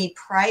highly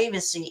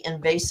privacy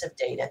invasive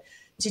data,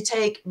 to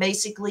take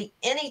basically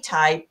any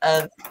type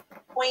of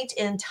point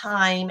in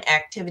time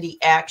activity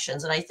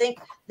actions. And I think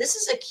this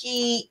is a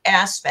key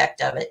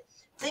aspect of it.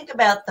 think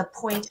about the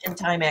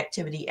point-in-time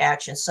activity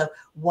action. So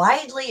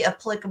widely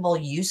applicable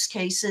use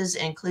cases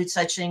include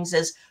such things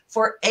as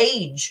for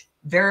age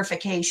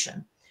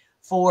verification,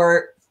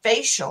 for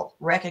facial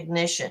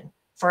recognition,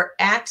 for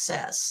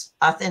access,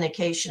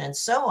 authentication, and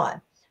so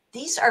on.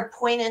 These are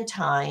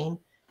point-in-time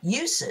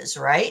uses,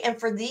 right? And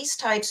for these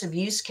types of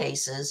use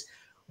cases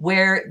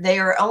where they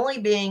are only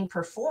being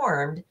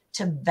performed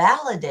to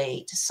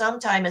validate some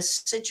type of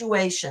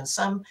situation,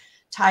 some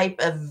type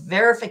of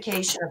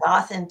verification of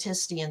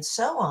authenticity and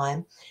so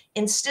on,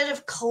 instead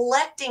of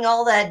collecting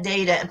all that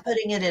data and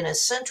putting it in a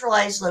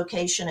centralized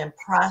location and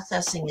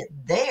processing it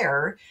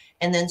there,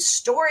 and then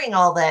storing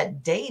all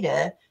that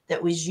data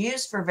that was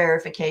used for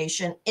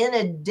verification in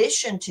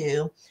addition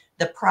to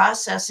the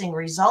processing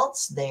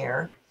results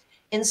there,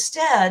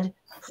 instead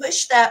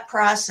push that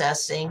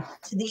processing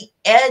to the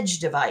edge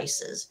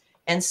devices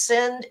and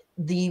send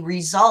the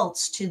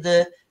results to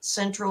the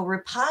central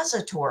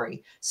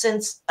repository,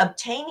 since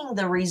obtaining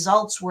the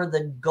results were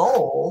the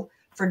goal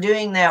for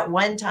doing that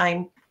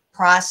one-time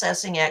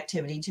processing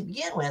activity to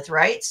begin with,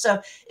 right?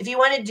 So if you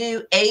want to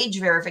do age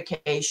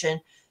verification,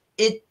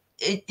 it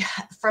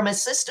from a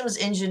systems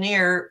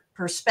engineer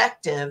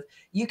perspective,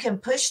 you can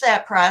push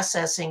that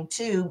processing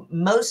to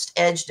most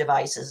edge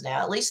devices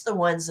now, at least the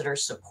ones that are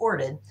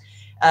supported,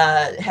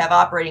 have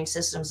operating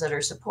systems that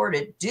are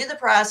supported. Do the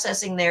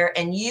processing there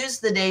and use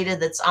the data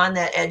that's on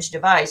that edge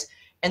device,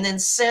 and then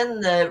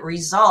send the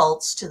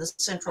results to the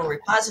central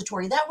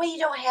repository. That way you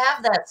don't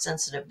have that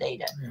sensitive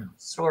data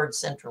stored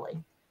centrally.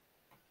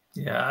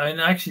 Yeah, and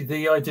actually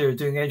the idea of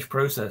doing edge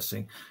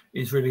processing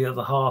is really at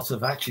the heart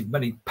of actually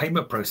many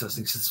payment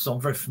processing systems. I'm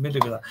very familiar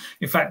with that.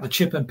 In fact, the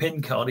chip and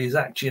pin card is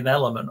actually an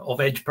element of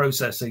edge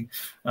processing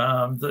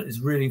that is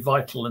really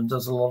vital and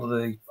does a lot of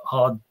the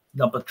hard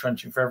number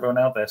crunching for everyone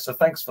out there. So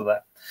thanks for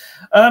that.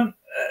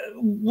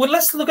 Well,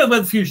 let's look at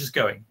where the future is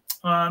going.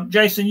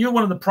 Jason, you're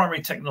one of the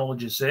primary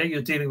technologists here.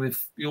 You're dealing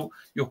with your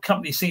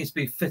company seems to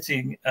be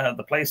fitting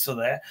the place for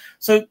there.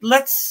 So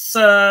let's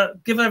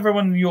give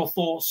everyone your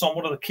thoughts on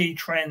what are the key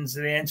trends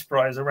in the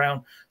enterprise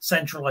around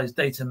centralized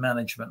data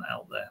management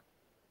out there.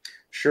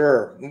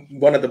 Sure.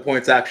 One of the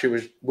points actually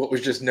was what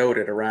was just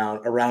noted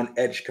around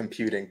edge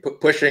computing,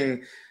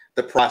 pushing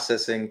the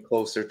processing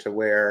closer to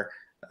where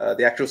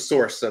the actual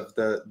source of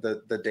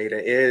the data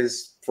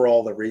is, for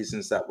all the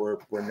reasons that were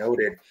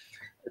noted.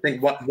 I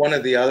think one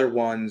of the other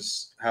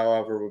ones,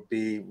 however, would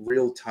be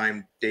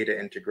real-time data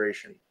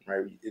integration,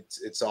 right?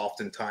 It's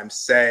oftentimes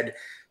said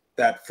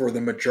that for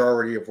the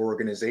majority of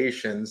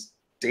organizations,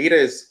 data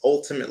is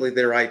ultimately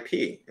their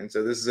IP. And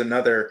so this is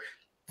another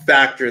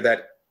factor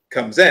that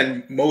comes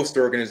in. Most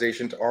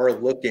organizations are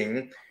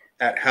looking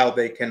at how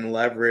they can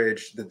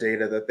leverage the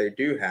data that they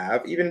do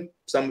have. Even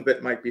some of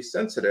it might be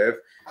sensitive,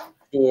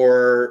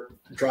 for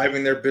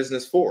driving their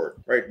business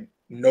forward, right?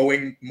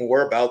 Knowing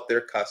more about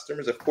their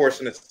customers, of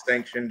course, in a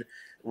sanctioned,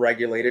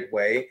 regulated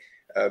way,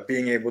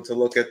 being able to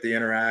look at the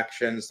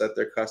interactions that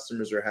their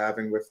customers are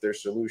having with their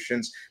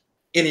solutions,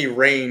 any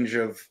range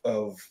of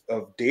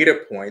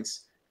data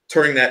points,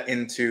 turning that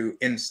into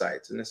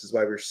insights. And this is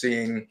why we're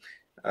seeing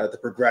the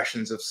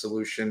progressions of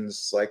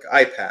solutions like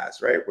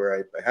iPaaS, right?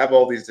 Where I have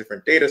all these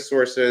different data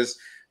sources,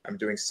 I'm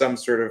doing some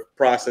sort of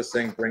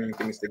processing, bringing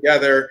things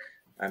together,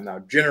 I'm now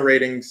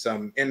generating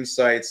some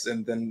insights,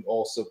 and then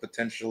also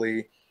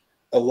potentially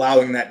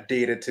allowing that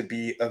data to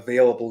be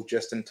available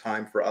just in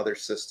time for other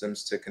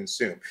systems to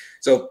consume.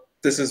 So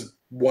this is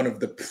one of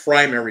the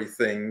primary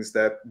things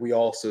that we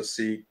also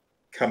see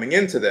coming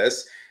into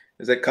this,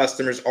 is that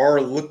customers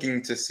are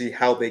looking to see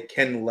how they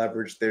can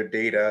leverage their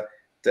data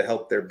to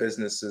help their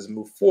businesses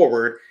move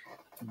forward.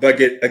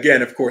 But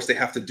again, of course, they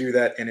have to do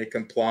that in a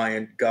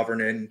compliant,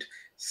 governed,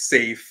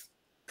 safe,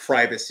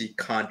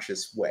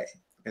 privacy-conscious way.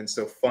 And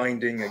so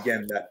finding,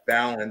 again, that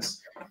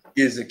balance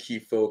is a key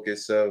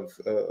focus of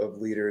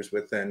leaders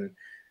within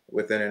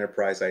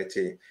enterprise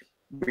IT.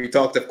 We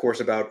talked, of course,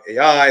 about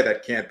AI.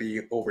 That can't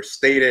be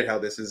overstated, how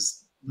this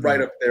is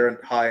right up there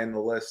and high in the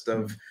list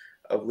of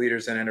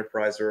leaders in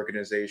enterprise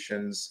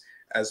organizations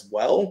as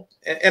well.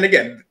 And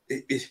again,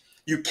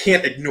 you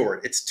can't ignore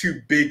it. It's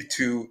too big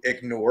to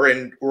ignore,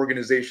 and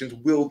organizations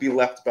will be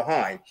left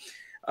behind.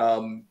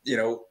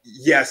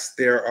 Yes,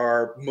 there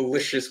are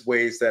malicious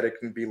ways that it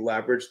can be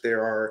leveraged.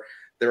 There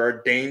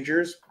are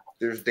dangers.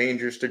 There's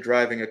dangers to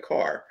driving a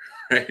car,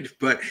 right?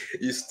 But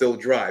you still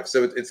drive.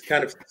 So it's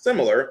kind of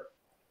similar.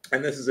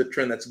 And this is a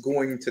trend that's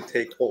going to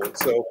take hold.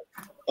 So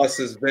us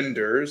as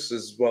vendors,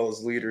 as well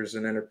as leaders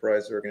in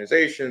enterprise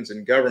organizations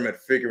and government,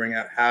 figuring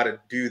out how to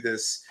do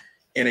this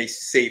in a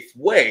safe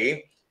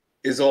way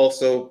is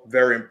also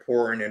very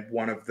important, and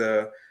one of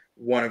the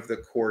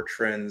core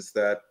trends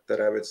that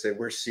I would say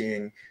we're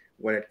seeing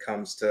when it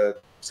comes to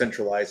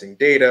centralizing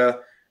data,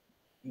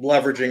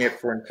 leveraging it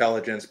for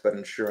intelligence, but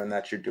ensuring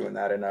that you're doing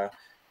that in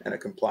a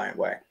compliant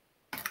way.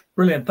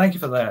 Brilliant. Thank you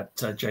for that,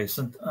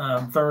 Jason.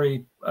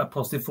 Very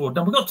positive forward.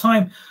 Now, we've got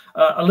time,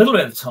 a little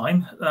bit of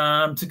time,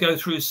 to go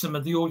through some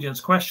of the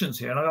audience questions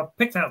here. And I've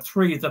picked out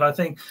 3 that I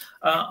think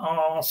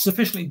are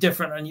sufficiently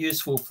different and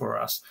useful for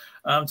us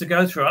to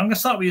go through. I'm going to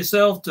start with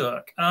yourself,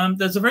 Dirk.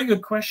 There's a very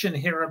good question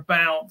here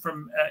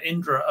from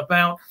Indra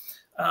about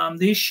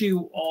the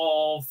issue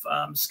of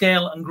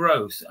scale and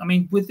growth. I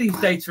mean, with these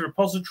data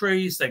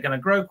repositories, they're going to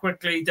grow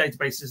quickly.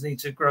 Databases need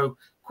to grow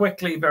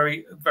quickly,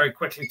 very, very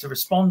quickly to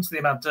respond to the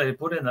amount of data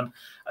put in them.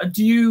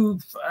 Do you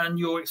and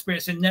your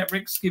experience in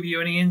Netwrix give you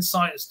any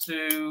insights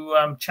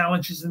to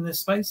challenges in this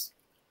space?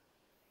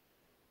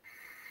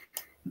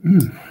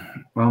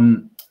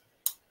 Well,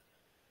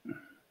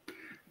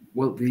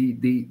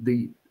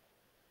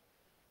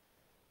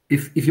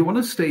 if you want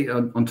to stay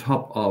on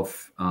top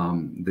of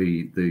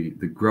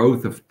the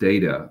growth of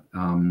data,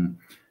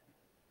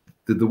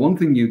 the one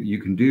thing you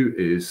can do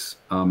is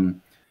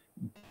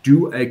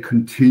do a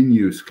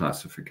continuous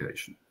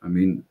classification. I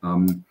mean,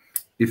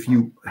 if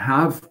you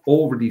have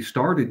already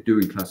started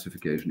doing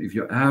classification, if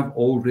you have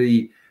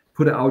already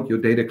put out your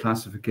data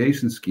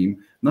classification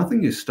scheme,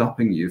 nothing is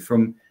stopping you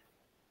from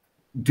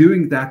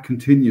doing that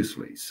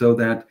continuously so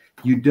that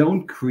you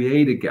don't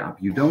create a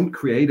gap, you don't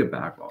create a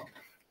backlog.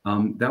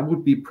 That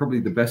would be probably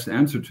the best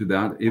answer to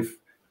that.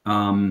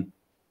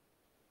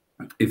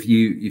 If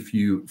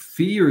you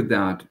fear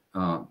that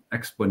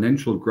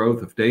exponential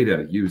growth of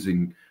data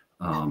using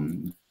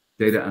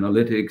data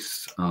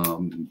analytics,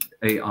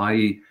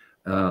 AI,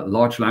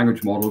 large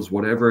language models,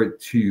 whatever,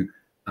 to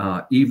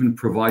even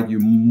provide you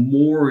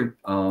more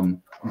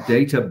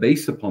data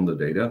based upon the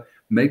data,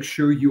 make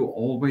sure you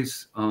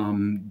always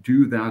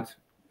do that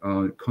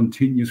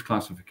continuous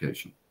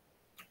classification.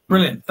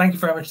 Brilliant. Thank you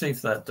very much, Steve,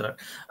 for that,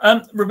 Dirk.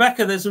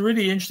 Rebecca, there's a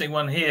really interesting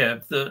one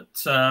here that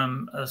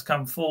has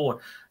come forward.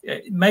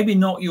 Maybe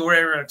not your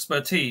area of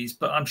expertise,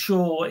 but I'm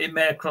sure it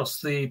may cross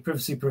the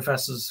privacy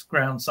professor's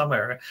ground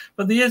somewhere.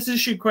 But the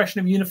issue question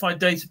of unified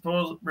data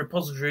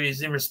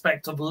repositories in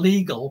respect of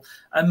legal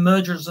and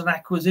mergers and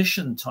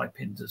acquisition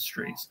type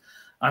industries.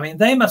 I mean,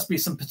 they must be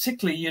some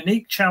particularly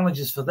unique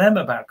challenges for them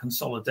about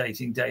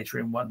consolidating data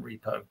in one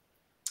repo.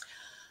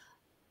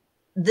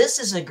 This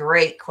is a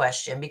great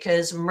question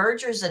because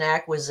mergers and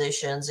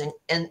acquisitions,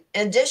 in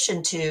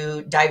addition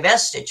to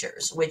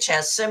divestitures, which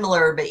has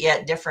similar but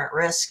yet different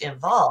risk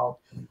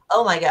involved,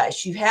 oh my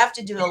gosh, you have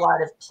to do a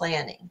lot of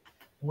planning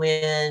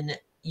when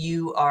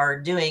you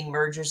are doing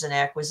mergers and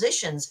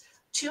acquisitions.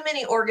 Too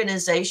many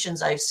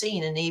organizations I've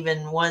seen, and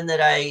even one that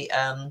I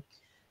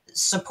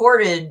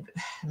supported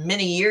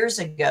many years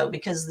ago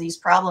because these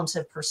problems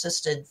have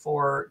persisted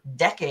for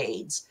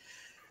decades.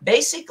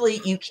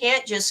 Basically, you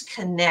can't just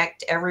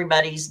connect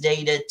everybody's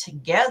data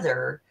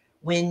together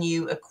when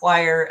you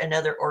acquire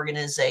another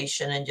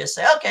organization and just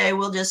say, okay,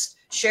 we'll just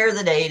share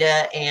the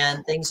data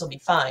and things will be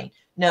fine.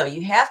 No,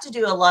 you have to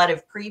do a lot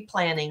of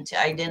pre-planning to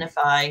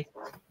identify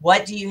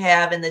what do you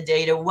have in the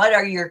data, what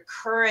are your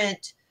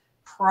current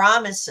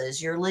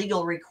promises, your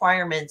legal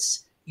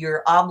requirements,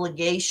 your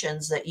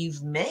obligations that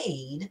you've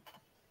made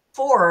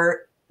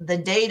for the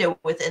data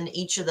within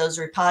each of those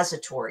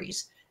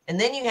repositories. And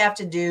then you have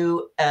to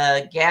do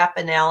a gap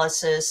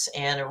analysis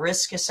and a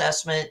risk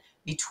assessment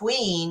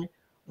between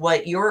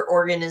what your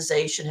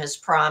organization has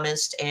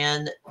promised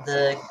and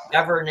the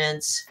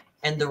governance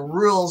and the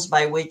rules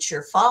by which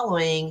you're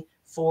following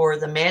for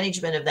the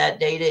management of that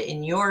data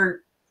in your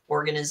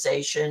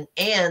organization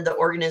and the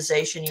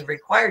organization you've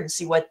required, and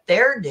see what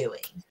they're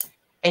doing.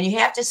 And you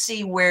have to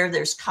see where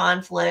there's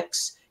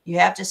conflicts. You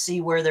have to see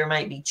where there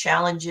might be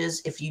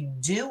challenges if you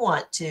do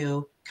want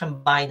to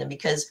combine them,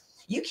 because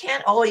you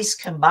can't always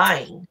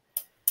combine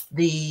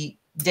the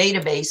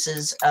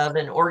databases of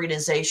an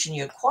organization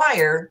you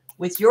acquire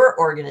with your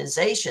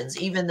organizations,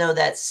 even though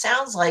that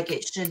sounds like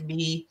it should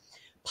be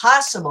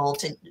possible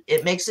to,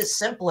 it makes it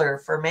simpler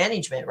for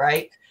management,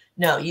 right?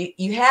 No,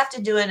 you have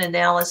to do an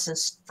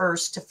analysis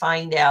first to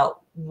find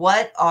out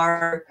what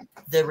are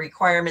the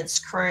requirements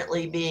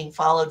currently being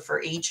followed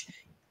for each,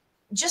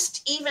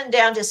 just even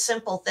down to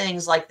simple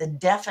things like the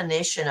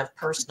definition of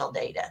personal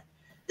data.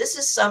 This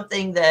is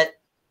something that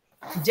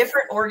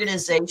different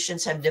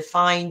organizations have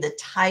defined the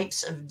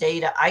types of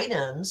data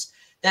items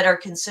that are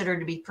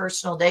considered to be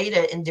personal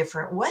data in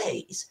different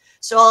ways.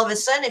 So all of a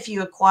sudden, if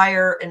you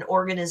acquire an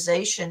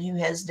organization who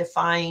has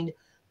defined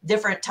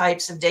different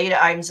types of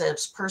data items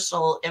as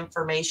personal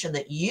information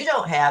that you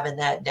don't have in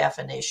that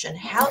definition,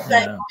 how's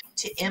that going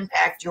to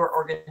impact your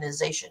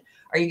organization?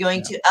 Are you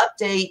going to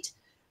update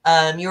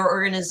your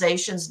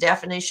organization's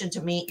definition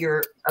to meet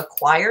your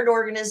acquired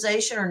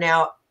organization, or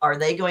now are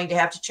they going to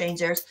have to change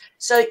theirs?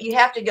 So you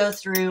have to go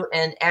through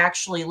and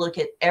actually look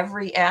at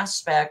every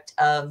aspect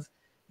of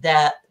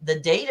that, the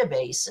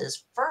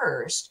databases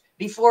first,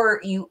 before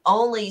you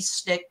only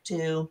stick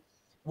to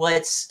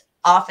what's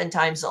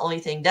oftentimes the only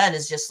thing done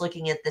is just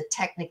looking at the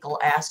technical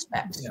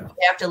aspects. You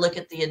have to look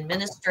at the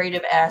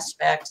administrative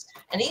aspects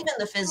and even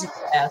the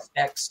physical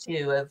aspects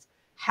too of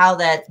how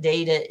that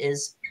data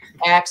is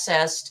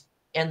accessed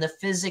and the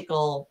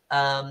physical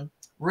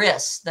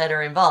risks that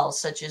are involved,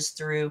 such as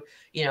through,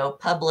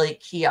 public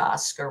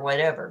kiosk or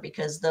whatever,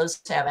 because those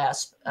have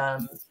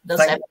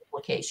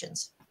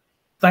implications.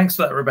 Thanks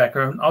for that,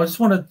 Rebecca. And I just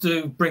wanted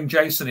to bring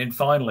Jason in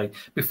finally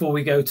before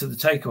we go to the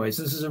takeaways.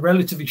 This is a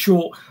relatively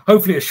short,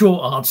 hopefully a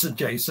short answer,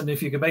 Jason.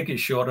 If you can make it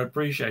short, I'd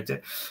appreciate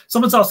it.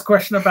 Someone's asked a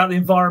question about the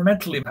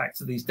environmental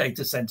impacts of these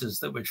data centers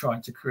that we're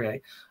trying to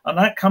create. And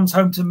that comes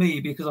home to me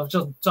because I've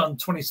just done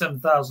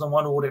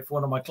 27001 audit for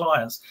one of my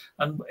clients,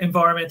 and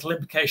environmental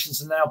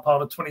implications are now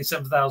part of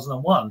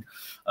 27001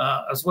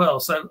 as well.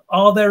 So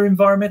are there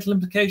environmental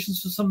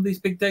implications for some of these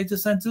big data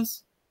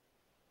centers?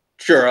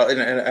 Sure,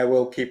 and I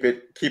will keep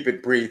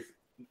it brief.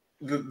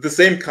 The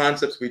same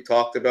concepts we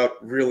talked about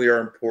really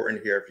are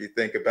important here. If you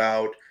think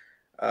about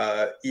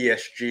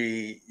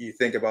ESG, you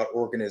think about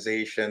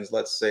organizations,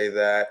 let's say,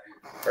 that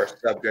are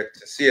subject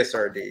to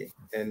CSRD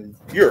in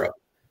Europe.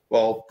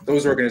 Well,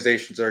 those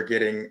organizations are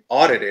getting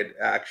audited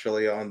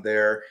actually on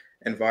their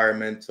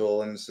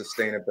environmental and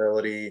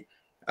sustainability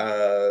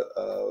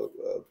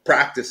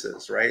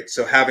practices, right?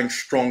 So having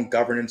strong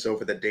governance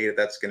over the data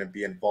that's going to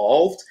be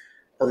involved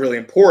are really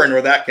important,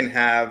 or that can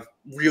have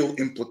real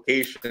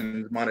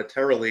implications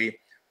monetarily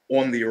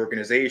on the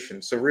organization.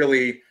 So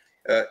really,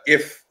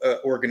 if an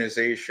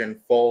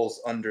organization falls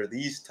under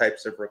these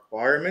types of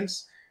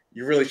requirements,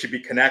 you really should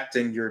be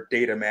connecting your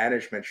data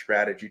management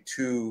strategy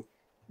to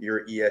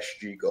your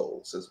ESG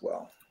goals as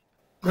well.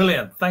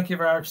 Brilliant. Thank you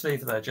very much, Steve,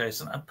 for that,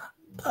 Jason. And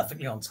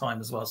perfectly on time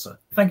as well, sir.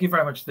 Thank you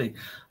very much, Steve.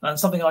 And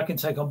something I can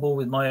take on board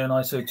with my own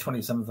ISO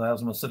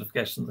 27001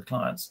 certification of the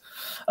clients.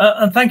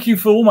 And thank you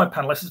for all my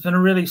panelists. It's been a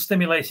really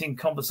stimulating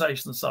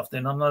conversation this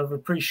afternoon, and I've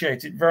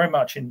appreciated it very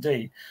much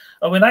indeed.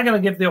 We're now going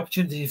to give the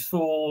opportunity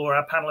for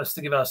our panelists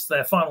to give us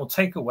their final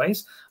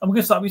takeaways. And we're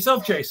going to start with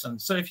yourself, Jason.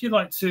 So if you'd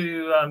like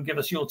to give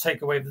us your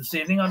takeaway for this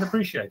evening, I'd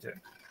appreciate it.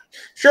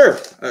 Sure.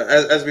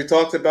 As we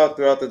talked about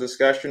throughout the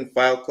discussion,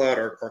 FileCloud,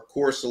 our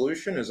core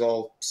solution, is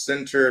all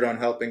centered on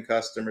helping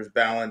customers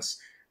balance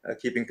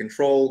keeping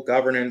control,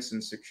 governance,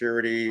 and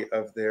security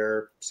of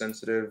their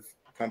sensitive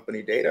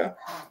company data,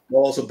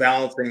 while also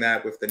balancing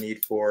that with the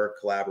need for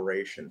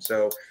collaboration.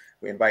 So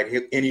we invite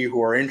any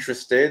who are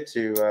interested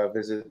to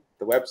visit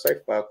the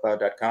website,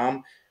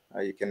 filecloud.com.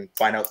 You can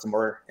find out some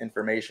more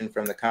information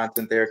from the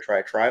content there, try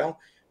a trial,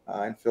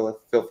 and feel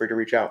free to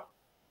reach out.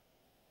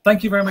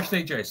 Thank you very much,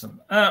 Jason.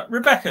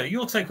 Rebecca,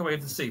 your takeaway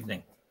of this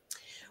evening.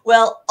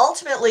 Well,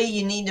 ultimately,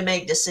 you need to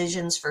make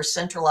decisions for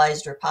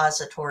centralized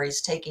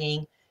repositories,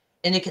 taking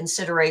into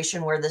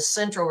consideration where the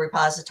central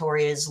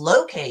repository is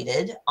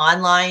located,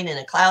 online in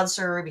a cloud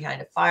server,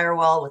 behind a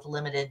firewall with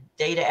limited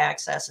data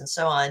access, and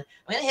so on.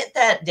 I'm going to hit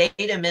that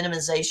data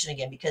minimization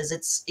again because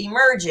it's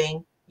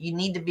emerging. You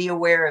need to be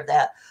aware of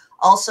that.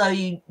 Also,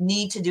 you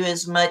need to do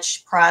as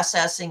much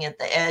processing at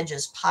the edge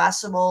as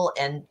possible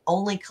and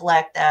only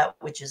collect that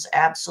which is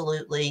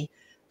absolutely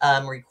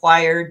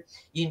required.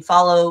 You can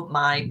follow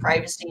my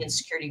Privacy and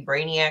Security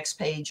Brainiacs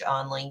page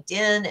on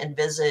LinkedIn and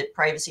visit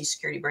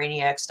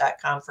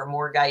privacysecuritybrainiacs.com for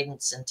more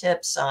guidance and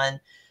tips on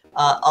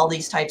all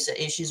these types of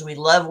issues. We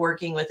love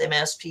working with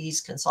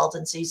MSPs,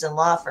 consultancies, and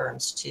law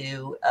firms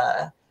to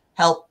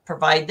help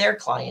provide their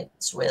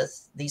clients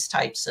with these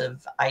types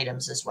of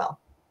items as well.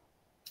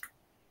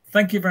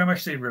 Thank you very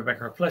much,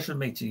 Rebecca. A pleasure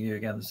meeting you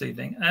again this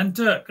evening. And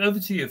Dirk, over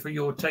to you for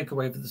your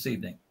takeaway for this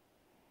evening.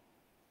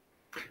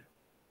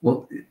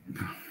 Well,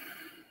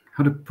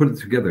 how to put it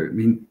together? I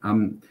mean,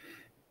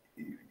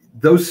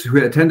 those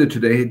who attended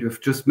today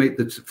have just made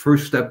the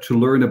first step to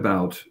learn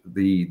about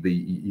the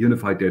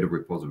unified data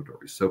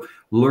repositories. So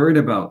learn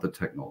about the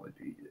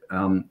technology,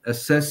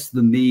 assess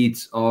the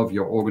needs of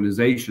your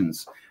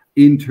organizations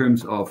in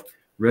terms of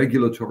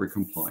regulatory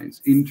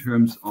compliance, in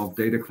terms of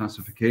data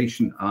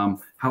classification,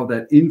 how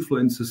that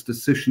influences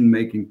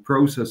decision-making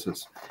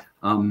processes.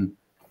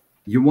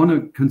 You want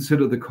to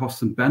consider the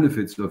costs and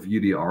benefits of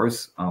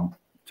UDRs,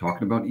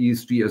 talking about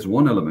ESG as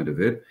one element of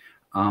it.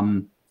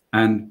 And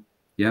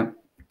yeah,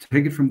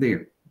 take it from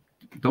there.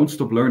 Don't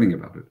stop learning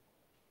about it.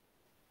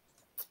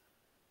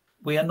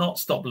 We are not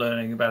stop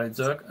learning about it,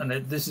 Dirk, and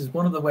this is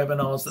one of the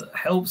webinars that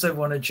helps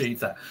everyone achieve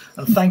that.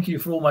 And thank you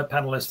for all my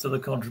panelists for the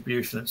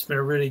contribution. It's been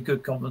a really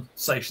good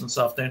conversation this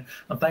afternoon,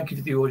 and thank you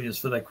to the audience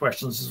for their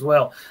questions as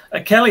well.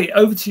 Kelly,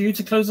 over to you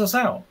to close us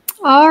out.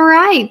 All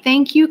right.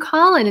 Thank you,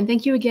 Colin. And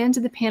thank you again to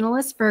the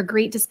panelists for a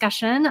great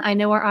discussion. I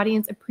know our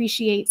audience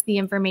appreciates the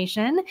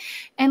information.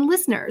 And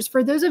listeners,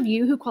 for those of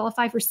you who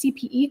qualify for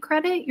CPE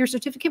credit, your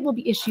certificate will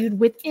be issued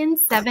within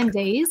 7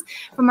 days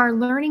from our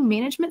learning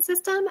management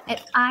system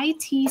at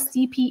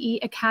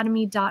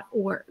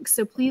itcpeacademy.org.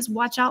 So please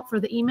watch out for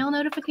the email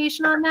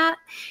notification on that,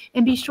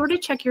 and be sure to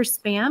check your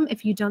spam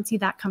if you don't see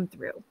that come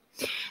through.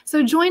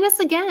 So join us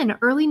again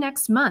early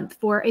next month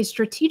for a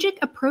strategic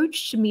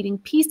approach to meeting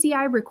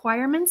PCI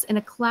requirements in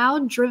a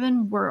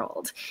cloud-driven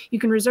world. You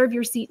can reserve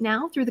your seat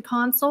now through the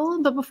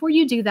console, but before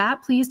you do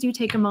that, please do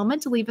take a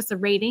moment to leave us a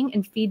rating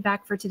and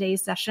feedback for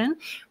today's session.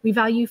 We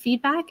value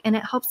feedback, and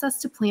it helps us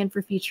to plan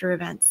for future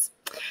events.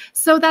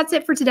 So that's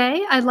it for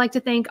today. I'd like to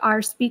thank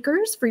our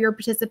speakers for your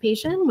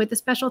participation, with a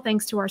special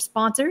thanks to our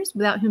sponsors,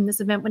 without whom this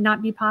event would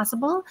not be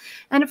possible.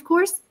 And of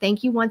course,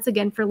 thank you once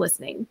again for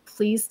listening.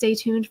 Please stay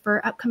tuned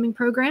for upcoming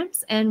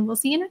programs, and we'll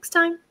see you next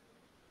time.